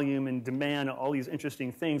and volume and demand, all these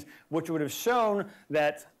interesting things, which would have shown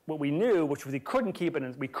that what we knew, which was we couldn't keep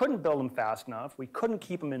it, we couldn't build them fast enough, we couldn't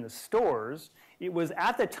keep them in the stores. It was,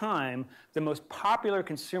 at the time, the most popular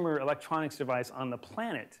consumer electronics device on the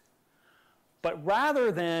planet. But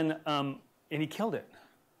rather than, and he killed it.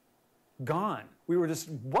 Gone. We were just,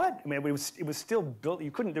 what? I mean, it was still built,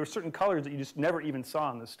 you couldn't, there were certain colors that you just never even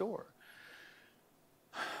saw in the store.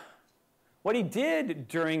 What he did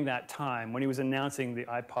during that time, when he was announcing the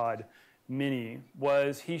iPod mini,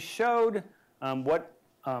 was he showed what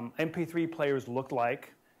MP3 players looked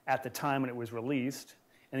like at the time when it was released,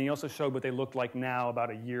 and he also showed what they looked like now about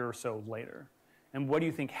a year or so later. And what do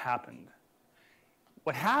you think happened?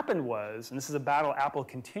 What happened was, and this is a battle Apple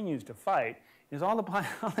continues to fight, is all the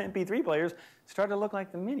MP3 players started to look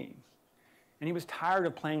like the Mini. And he was tired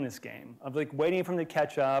of playing this game, of like waiting for them to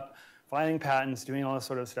catch up, filing patents, doing all this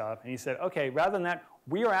sort of stuff. And he said, okay, rather than that,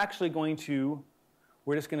 we're just going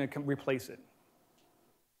to replace it.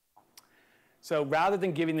 So rather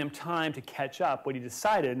than giving them time to catch up, what he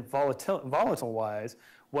decided, volatile-wise,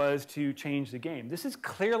 was to change the game. This is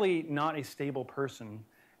clearly not a stable person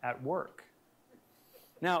at work.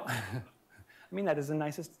 Now, I mean, that is the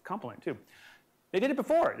nicest compliment, too. They did it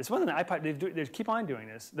before. This wasn't an iPod. They keep on doing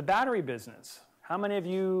this. The battery business. How many of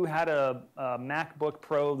you had a MacBook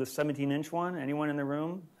Pro, the 17-inch one? Anyone in the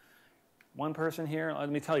room? One person here? Let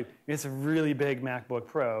me tell you, it's a really big MacBook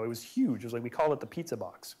Pro. It was huge. It was like, we called it the pizza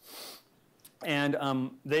box. And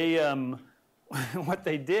what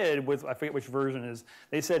they did with, I forget which version it is,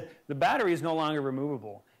 they said, the battery is no longer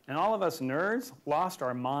removable. And all of us nerds lost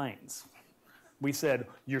our minds. We said,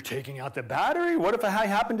 you're taking out the battery? What if I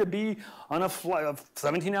happen to be on a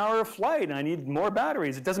 17-hour flight and I need more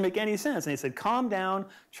batteries? It doesn't make any sense. And they said, calm down,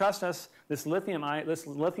 trust us, this lithium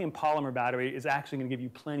polymer battery is actually going to give you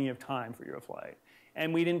plenty of time for your flight.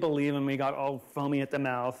 And we didn't believe them. We got all foamy at the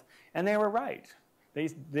mouth. And they were right.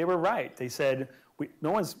 They were right. They said,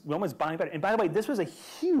 no one's buying batteries. And by the way, this was a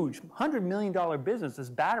huge $100 million business, this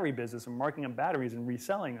battery business, and marking up batteries and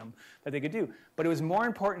reselling them that they could do. But it was more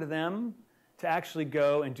important to them to actually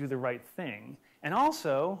go and do the right thing. And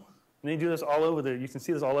also, and they do this all over you can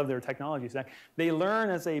see this all over their technology stack, they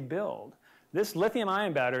learn as they build. This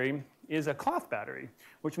lithium-ion battery is a cloth battery,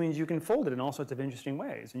 which means you can fold it in all sorts of interesting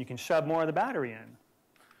ways, and you can shove more of the battery in.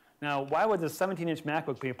 Now, why would this 17-inch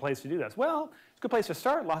MacBook be a place to do this? Well, it's a good place to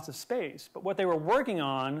start, lots of space. But what they were working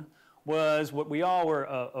on was what we all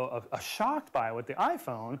were shocked by with the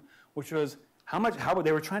iPhone, which was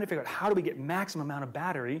they were trying to figure out how do we get maximum amount of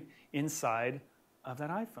battery inside of that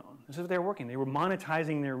iPhone. This is what they were working. They were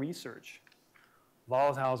monetizing their research.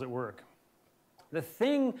 Volatiles at work. The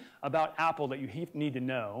thing about Apple that you need to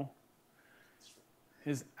know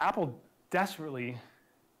is Apple desperately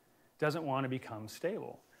doesn't want to become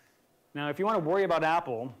stable. Now, if you want to worry about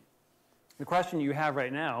Apple, the question you have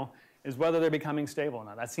right now is whether they're becoming stable or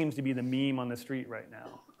not. That seems to be the meme on the street right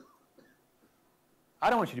now. I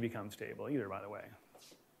don't want you to become stable either, by the way.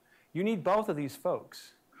 You need both of these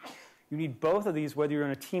folks. You need both of these, whether you're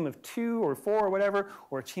in a team of 2 or 4 or whatever,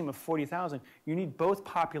 or a team of 40,000. You need both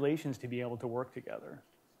populations to be able to work together.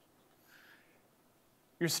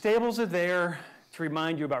 Your stables are there to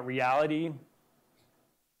remind you about reality.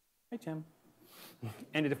 Hey, Tim.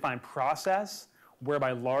 And to define process,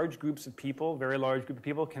 whereby large groups of people, very large group of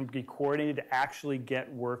people, can be coordinated to actually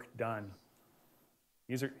get work done.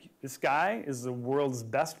 This guy is the world's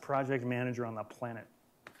best project manager on the planet.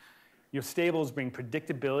 Your stables bring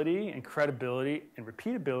predictability and credibility and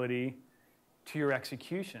repeatability to your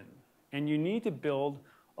execution. And you need to build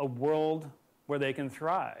a world where they can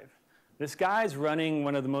thrive. This guy's running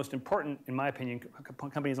one of the most important, in my opinion,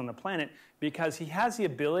 companies on the planet because he has the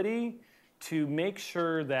ability to make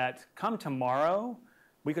sure that come tomorrow,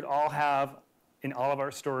 we could all have in all of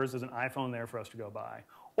our stores there's an iPhone there for us to go buy.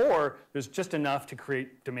 Or there's just enough to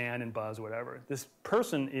create demand and buzz, whatever. This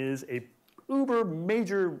person is a uber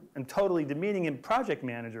major and totally demeaning and project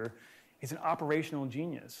manager. He's an operational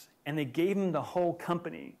genius. And they gave him the whole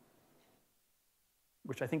company,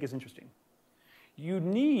 which I think is interesting. You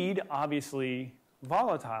need, obviously,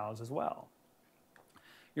 volatiles as well.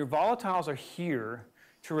 Your volatiles are here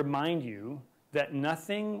to remind you that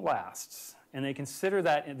nothing lasts. And they consider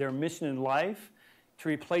that their mission in life to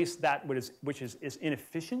replace that which is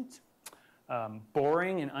inefficient,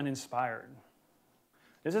 boring, and uninspired.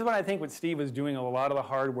 This is what I think what Steve was doing a lot of the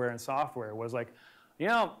hardware and software was like, you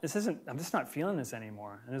know, I'm just not feeling this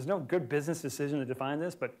anymore. And there's no good business decision to define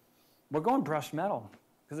this, but we're going brushed metal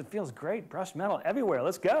because it feels great. Brushed metal everywhere.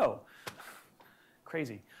 Let's go.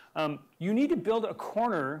 Crazy. You need to build a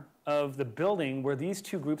corner of the building where these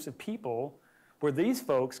two groups of people, where these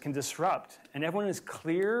folks can disrupt, and everyone is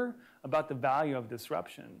clear about the value of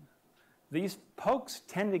disruption. These folks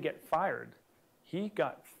tend to get fired. He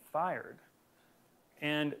got fired.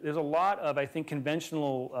 And there's a lot of, I think,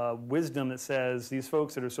 conventional wisdom that says these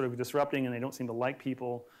folks that are sort of disrupting and they don't seem to like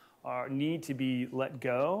people need to be let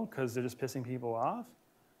go because they're just pissing people off.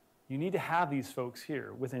 You need to have these folks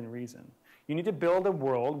here within reason. You need to build a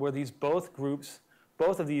world where these both groups,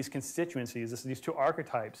 both of these constituencies, these two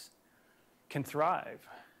archetypes, can thrive.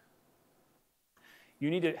 You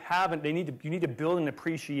need to build an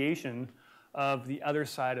appreciation of the other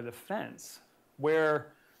side of the fence,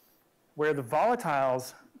 where where the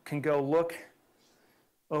volatiles can go look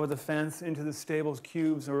over the fence into the stable's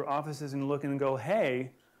cubes or offices and look and go,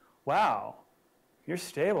 hey, wow, you're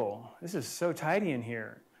stable. This is so tidy in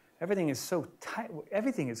here. Everything is so tight.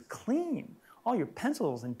 Everything is clean. All your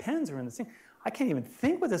pencils and pens are in the thing. I can't even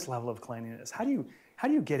think with this level of cleanliness. How do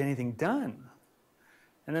you get anything done?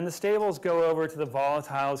 And then the stables go over to the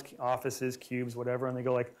volatiles, offices, cubes, whatever, and they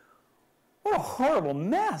go like, what a horrible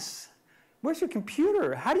mess. Where's your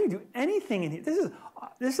computer? How do you do anything in here?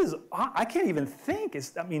 This is, I can't even think.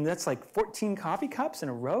 I mean, that's like 14 coffee cups in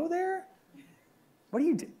a row there? What do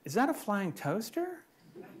you do? Is that a flying toaster?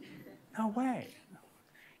 No way.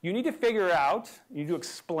 You need to figure out, you need to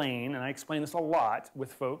explain, and I explain this a lot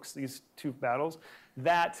with folks, these two battles,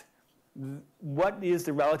 that what is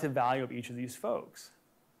the relative value of each of these folks?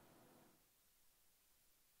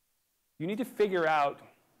 You need to figure out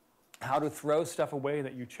how to throw stuff away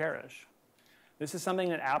that you cherish. This is something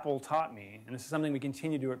that Apple taught me, and this is something we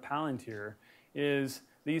continue to do at Palantir, is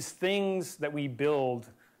these things that we build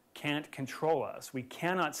can't control us. We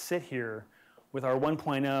cannot sit here with our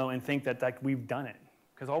 1.0 and think that we've done it,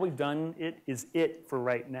 because all we've done is it for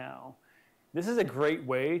right now. This is a great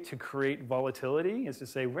way to create volatility, is to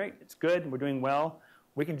say, right, it's good, we're doing well,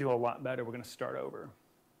 we can do a lot better, we're going to start over.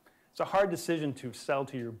 It's a hard decision to sell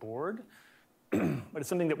to your board, but it's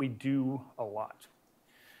something that we do a lot.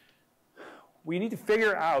 We need to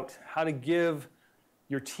figure out how to give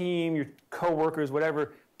your team, your coworkers,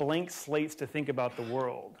 whatever, blank slates to think about the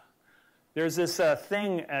world. There's this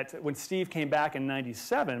thing when Steve came back in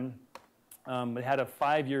 '97, they had a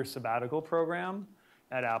 5-year sabbatical program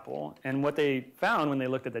at Apple, and what they found when they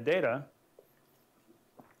looked at the data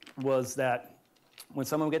was that when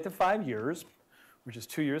someone would get to 5 years, which is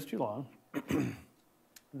 2 years too long,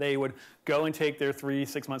 they would go and take their 3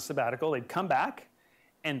 6-month sabbatical, they'd come back,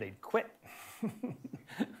 and they'd quit.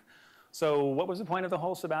 So what was the point of the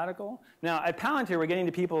whole sabbatical? Now, at Palantir, we're getting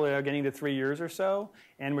to people that are getting to 3 years or so,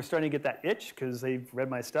 and we're starting to get that itch because they've read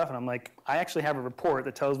my stuff, and I'm like, I actually have a report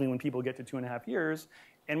that tells me when people get to 2.5 years,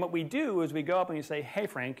 and what we do is we go up and we say, hey,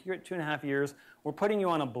 Frank, you're at 2.5 years. We're putting you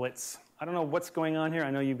on a blitz. I don't know what's going on here.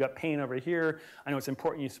 I know you've got pain over here. I know it's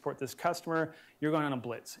important you support this customer. You're going on a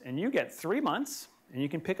blitz. And you get 3 months, and you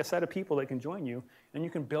can pick a set of people that can join you, and you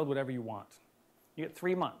can build whatever you want. You get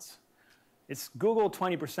 3 months. It's Google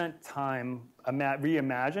 20% time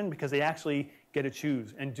reimagined because they actually get to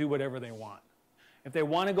choose and do whatever they want. If they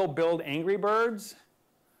want to go build Angry Birds,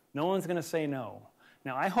 no one's going to say no.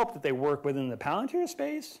 Now, I hope that they work within the Palantir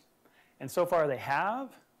space, and so far they have.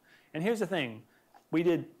 And here's the thing. We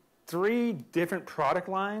did 3 different product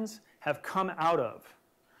lines have come out of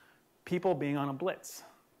people being on a blitz.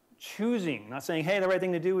 Choosing, not saying, hey, the right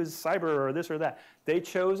thing to do is cyber or this or that. They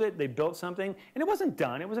chose it, they built something, and it wasn't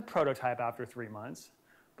done. It was a prototype after 3 months,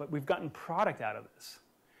 but we've gotten product out of this.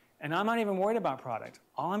 And I'm not even worried about product.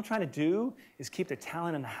 All I'm trying to do is keep the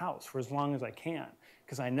talent in the house for as long as I can,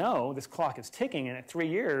 because I know this clock is ticking, and at 3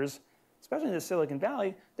 years, especially in the Silicon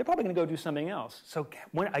Valley, they're probably going to go do something else. So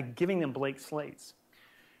when I'm giving them blank slates.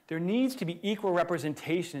 There needs to be equal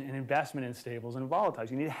representation and investment in stables and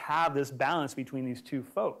volatiles. You need to have this balance between these two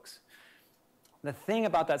folks. The thing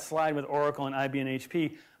about that slide with Oracle and IBM and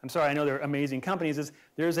HP, I'm sorry, I know they're amazing companies, is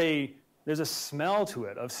there's a smell to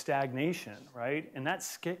it of stagnation, right? And that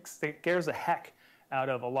scares the heck out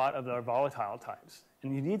of a lot of our volatile types.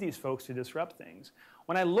 And you need these folks to disrupt things.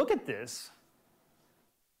 When I look at this,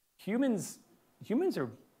 humans are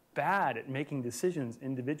bad at making decisions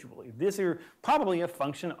individually. This is probably a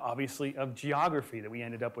function, obviously, of geography that we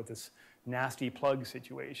ended up with this nasty plug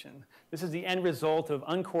situation. This is the end result of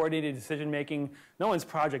uncoordinated decision-making. No one's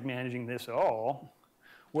project managing this at all.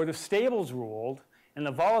 Where the stables ruled and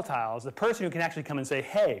the volatiles, the person who can actually come and say,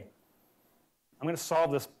 hey, I'm going to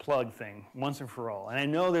solve this plug thing once and for all. And I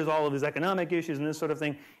know there's all of these economic issues and this sort of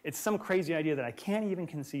thing. It's some crazy idea that I can't even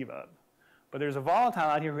conceive of. But there's a volatile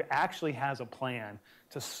out here who actually has a plan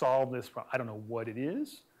to solve this problem. I don't know what it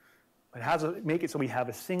is, but how to make it so we have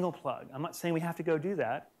a single plug. I'm not saying we have to go do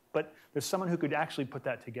that, but there's someone who could actually put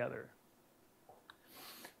that together.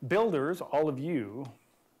 Builders, all of you,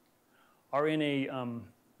 are in a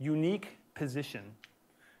unique position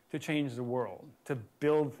to change the world, to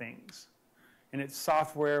build things. And it's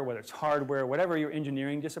software, whether it's hardware, whatever your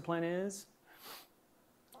engineering discipline is,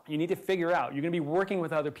 you need to figure out, you're going to be working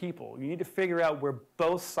with other people. You need to figure out where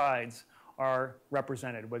both sides are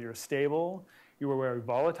represented, whether you're stable, you're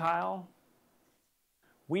volatile.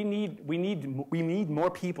 We need more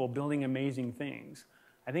people building amazing things.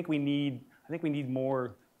 I think we need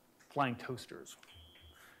more flying toasters.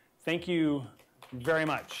 Thank you very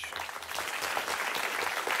much.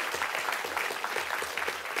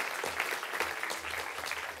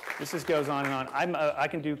 This just goes on and on. I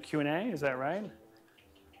can do Q&A, is that right?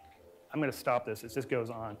 I'm going to stop this. It just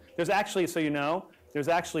goes on. There's actually, so you know, there's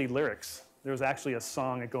actually lyrics. There's actually a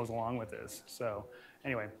song that goes along with this. So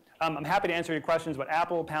anyway, I'm happy to answer your questions about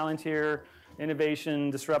Apple, Palantir,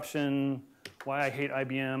 innovation, disruption, why I hate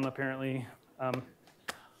IBM, apparently.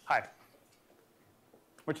 Hi.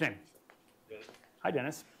 What's your name? Dennis. Hi,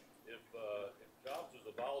 Dennis. If Jobs was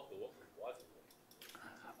a volatile, what was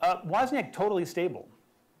Wozniak? Wozniak, totally stable,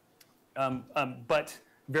 but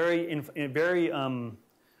very, very. Who's on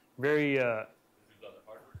the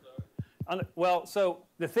hardware side? Well, so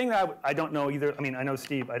the thing that I don't know either. I mean, I know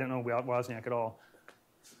Steve. I don't know Wozniak at all.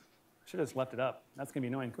 Should have just left it up. That's going to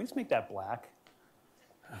be annoying. Can we just make that black?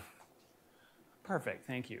 Perfect.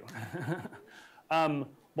 Thank you.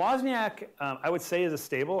 Wozniak, I would say, is a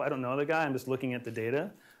stable. I don't know the guy. I'm just looking at the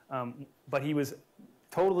data. But he was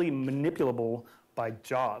totally manipulable by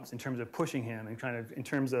Jobs in terms of pushing him and in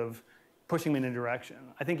terms of pushing him in a direction.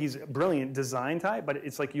 I think he's a brilliant design type, but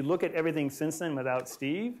it's like you look at everything since then without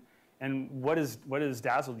Steve, and what has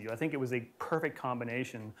dazzled you? I think it was a perfect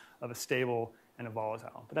combination of a stable and a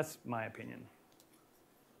volatile. But that's my opinion.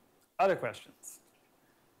 Other questions?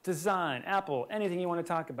 Design, Apple, anything you want to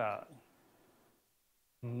talk about?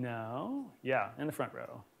 No? Yeah, in the front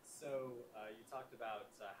row. So you talked about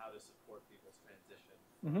how to support people's transition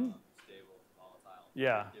Mm-hmm. from stable to volatile.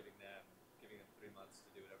 Yeah. Giving them 3 months to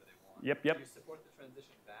do whatever they want. Yep. Do you support the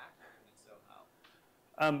transition back? And if so,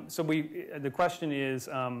 how? So the question is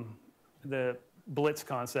the blitz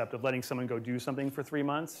concept of letting someone go do something for 3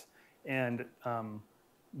 months, and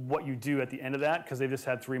what you do at the end of that, because they've just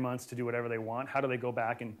had 3 months to do whatever they want. How do they go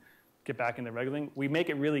back and get back in the regular thing? We make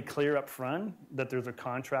it really clear up front that there's a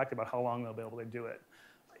contract about how long they'll be able to do it.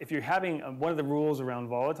 If you're having one of the rules around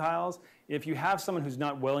volatiles, if you have someone who's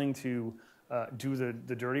not willing to do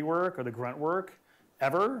the dirty work or the grunt work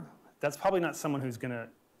ever, that's probably not someone who's going to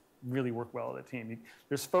really work well at a team.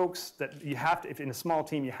 There's folks that you have to, if in a small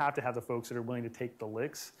team, you have to have the folks that are willing to take the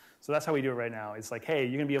licks. So that's how we do it right now. It's like, hey,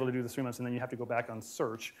 you're going to be able to do this 3 months, and then you have to go back on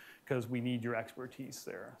search because we need your expertise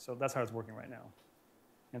there. So that's how it's working right now.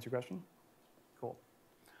 Answer your question? Cool.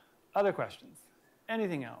 Other questions?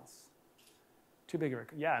 Anything else? Too big a,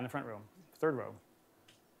 yeah, in the front row, third row.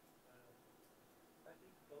 I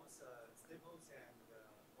think both stables and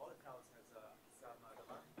volatiles has some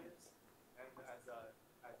advantages. And as a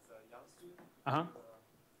young student,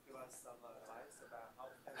 give us some advice about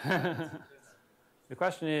how to The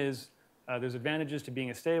question is, there's advantages to being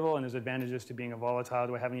a stable and there's advantages to being a volatile.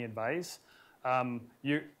 Do I have any advice?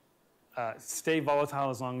 Stay volatile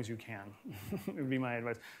as long as you can, would be my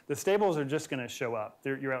advice. The stables are just going to show up.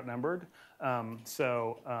 You're outnumbered.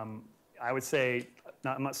 I would say,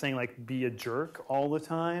 I'm not saying like be a jerk all the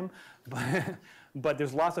time, but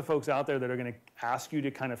there's lots of folks out there that are going to ask you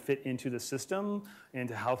to kind of fit into the system and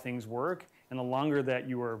to how things work. And the longer that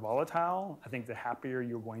you are volatile, I think the happier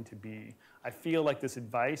you're going to be. I feel like this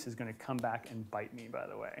advice is going to come back and bite me, by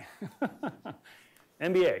the way.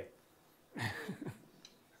 MBA.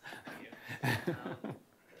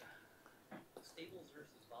 Stables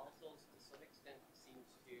versus volatiles, to some extent, it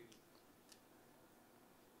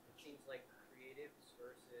seems like creatives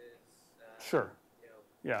versus Sure.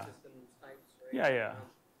 Yeah. systems types, right? Yeah.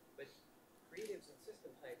 But creatives and system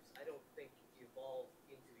types, I don't think evolve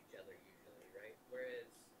into each other usually, right? Whereas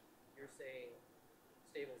you're saying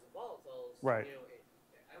stables and volatiles, Right.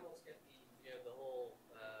 I almost get the whole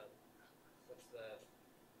what's the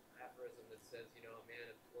aphorism that says, a man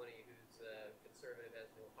of 20 who's conservative has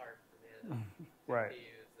no heart, a man of 50 Right.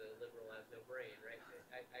 who's liberal has no brain, right?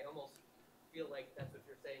 I almost feel like that's what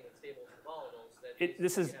you're saying with stables and volatiles, that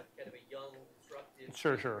This is you have kind of a young, disruptive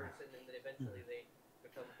Sure. person, and then eventually they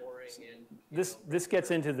become boring and This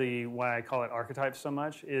gets into the why I call it archetypes so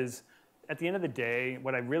much is at the end of the day,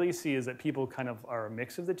 what I really see is that people kind of are a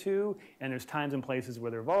mix of the two, and there's times and places where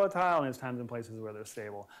they're volatile, and there's times and places where they're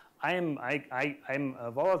stable. I'm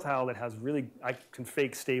a volatile that has I can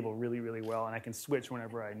fake stable really, really well, and I can switch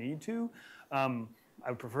whenever I need to. I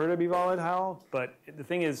would prefer to be volatile, but the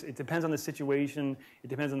thing is, it depends on the situation. It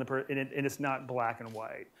depends on the person, and it's not black and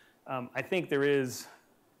white. I think there is,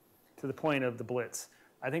 to the point of the blitz,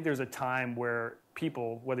 I think there's a time where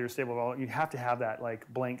people, whether you're stable or volatile, you have to have that like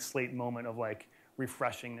blank slate moment of like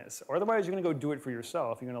refreshingness, or otherwise you're going to go do it for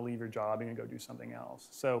yourself. You're going to leave your job. You're going to go do something else.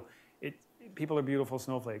 So people are beautiful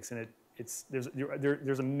snowflakes, and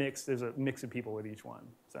there's a mix of people with each one.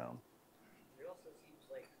 So. It also seems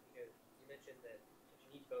like you mentioned that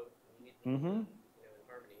you need both, and you need both, in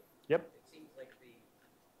harmony. Yep. It seems like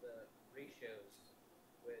the ratios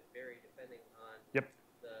would vary depending on Yep.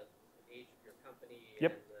 the age of your company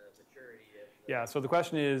Yep. and the maturity of Yeah, so the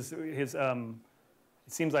question is, it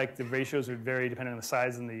seems like the ratios are very dependent on the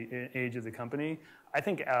size and the age of the company. I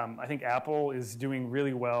think Apple is doing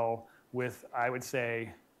really well with, I would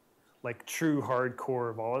say, like true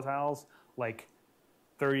hardcore volatiles, like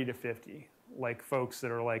 30 to 50, like folks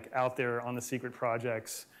that are like out there on the secret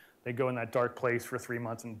projects. They go in that dark place for 3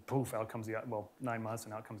 months and poof, out comes well, 9 months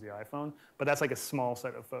and out comes the iPhone. But that's like a small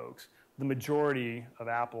set of folks. The majority of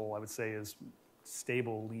Apple, I would say, is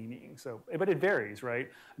stable leaning. So, but it varies, right?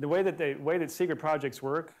 The way that secret projects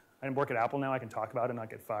work, I work at Apple now, I can talk about it and not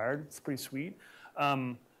get fired. It's pretty sweet.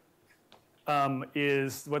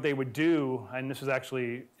 Is what they would do, and this was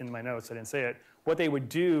actually in my notes, I didn't say it, what they would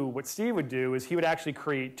do, what Steve would do is he would actually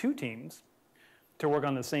create 2 teams to work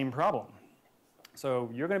on the same problem. So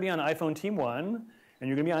you're going to be on iPhone team 1, and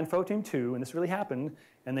you're going to be on iPhone team 2, and this really happened,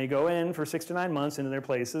 and they go in for 6 to 9 months into their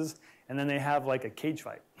places, and then they have like a cage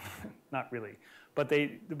fight. Not really. But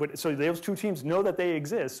so those 2 teams know that they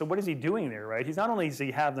exist, so what is he doing there, right? He's not only does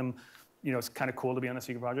he have them, you know, it's kind of cool to be on a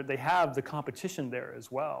secret project, they have the competition there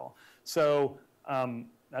as well. So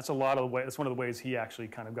that's a lot of the way, that's one of the ways he actually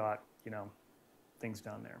kind of got, you know, things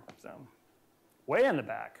done there. So way in the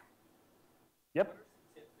back. Yep. What are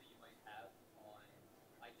some tips that you might have on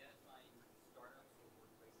identifying startups or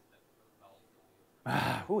workplaces that promote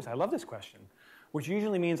volatility? Ooh, I love this question, which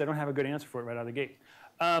usually means I don't have a good answer for it right out of the gate.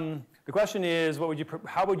 The question is,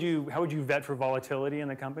 how would you vet for volatility in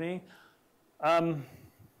the company?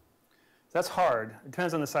 That's hard. It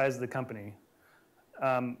depends on the size of the company.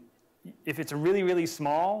 If it's really, really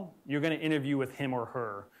small, you're going to interview with him or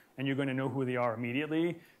her, and you're going to know who they are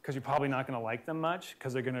immediately, because you're probably not going to like them much,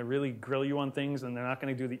 because they're going to really grill you on things, and they're not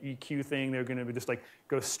going to do the EQ thing. They're going to be just like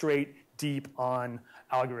go straight deep on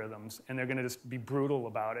algorithms, and they're going to just be brutal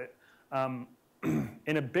about it.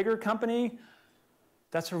 In a bigger company,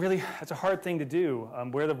 that's a hard thing to do.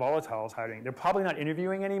 Where are the volatiles hiding? They're probably not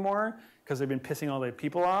interviewing anymore because they've been pissing all the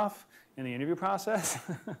people off in the interview process.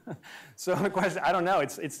 So the question, I don't know.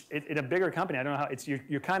 It's in a bigger company. I don't know how.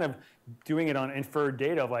 You're kind of doing it on inferred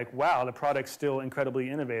data of like, wow, the product's still incredibly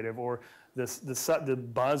innovative, or the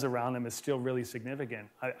buzz around them is still really significant.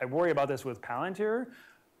 I worry about this with Palantir.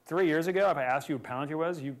 3 years ago, if I asked you who Palantir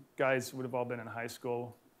was, you guys would have all been in high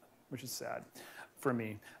school, which is sad for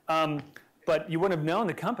me. But you wouldn't have known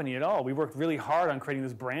the company at all. We worked really hard on creating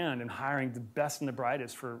this brand and hiring the best and the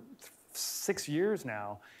brightest for 6 years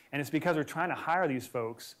now. And it's because we're trying to hire these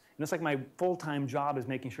folks. And it's like my full-time job is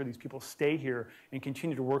making sure these people stay here and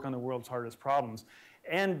continue to work on the world's hardest problems.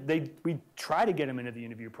 And we try to get them into the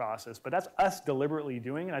interview process, but that's us deliberately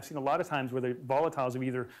doing it. I've seen a lot of times where the volatiles are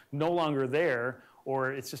either no longer there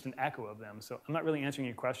or it's just an echo of them. So I'm not really answering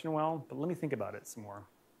your question well, but let me think about it some more.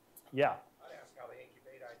 Yeah. I'd ask how they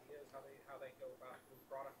incubate ideas, how they go about new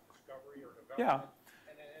product discovery or development.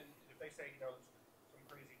 Yeah. And then if they say, you know, some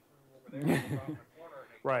crazy crew over there in the corner,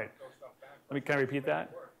 and they Right. throw stuff back. Can I repeat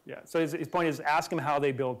that? Yeah. So his point is ask them how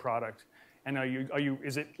they build product. And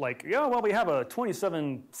is it like, yeah, well, we have a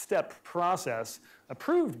 27-step process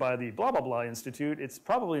approved by the blah, blah, blah institute. It's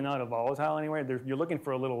probably not a volatile anyway. You're looking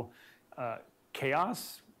for a little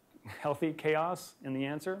chaos, healthy chaos in the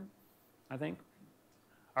answer, I think.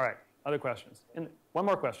 All right, other questions? And one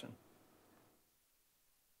more question.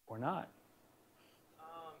 Or not.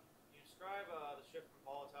 You describe the shift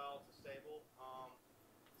from volatile to stable.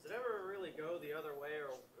 Does it ever really go the other way,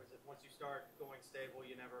 or is it once you start going stable,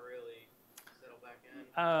 you never really settle back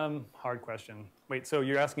in? Hard question. Wait, so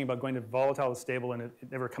you're asking about going to volatile to stable and it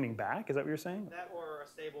never coming back? Is that what you're saying? That or a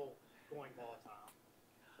stable going volatile?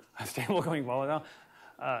 A stable going volatile?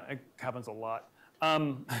 It happens a lot.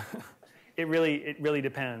 It really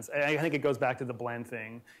depends. I think it goes back to the blend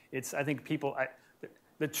thing. I think people,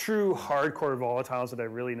 the true hardcore volatiles that I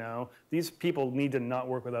really know, these people need to not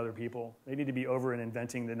work with other people. They need to be over and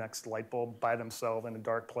inventing the next light bulb by themselves in a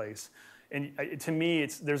dark place. And to me,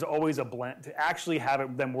 there's always a blend. To actually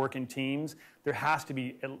have them work in teams, they have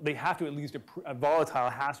to at least, a volatile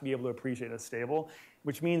has to be able to appreciate a stable,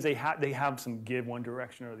 which means they have some give one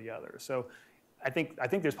direction or the other. So I think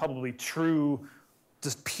there's probably true,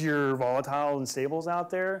 just pure volatiles and stables out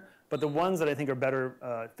there, but the ones that I think are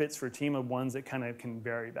better fits for a team are ones that kind of can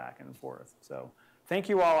vary back and forth. So thank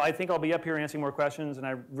you all. I think I'll be up here answering more questions, and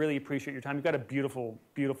I really appreciate your time. You've got a beautiful,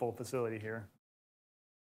 beautiful facility here.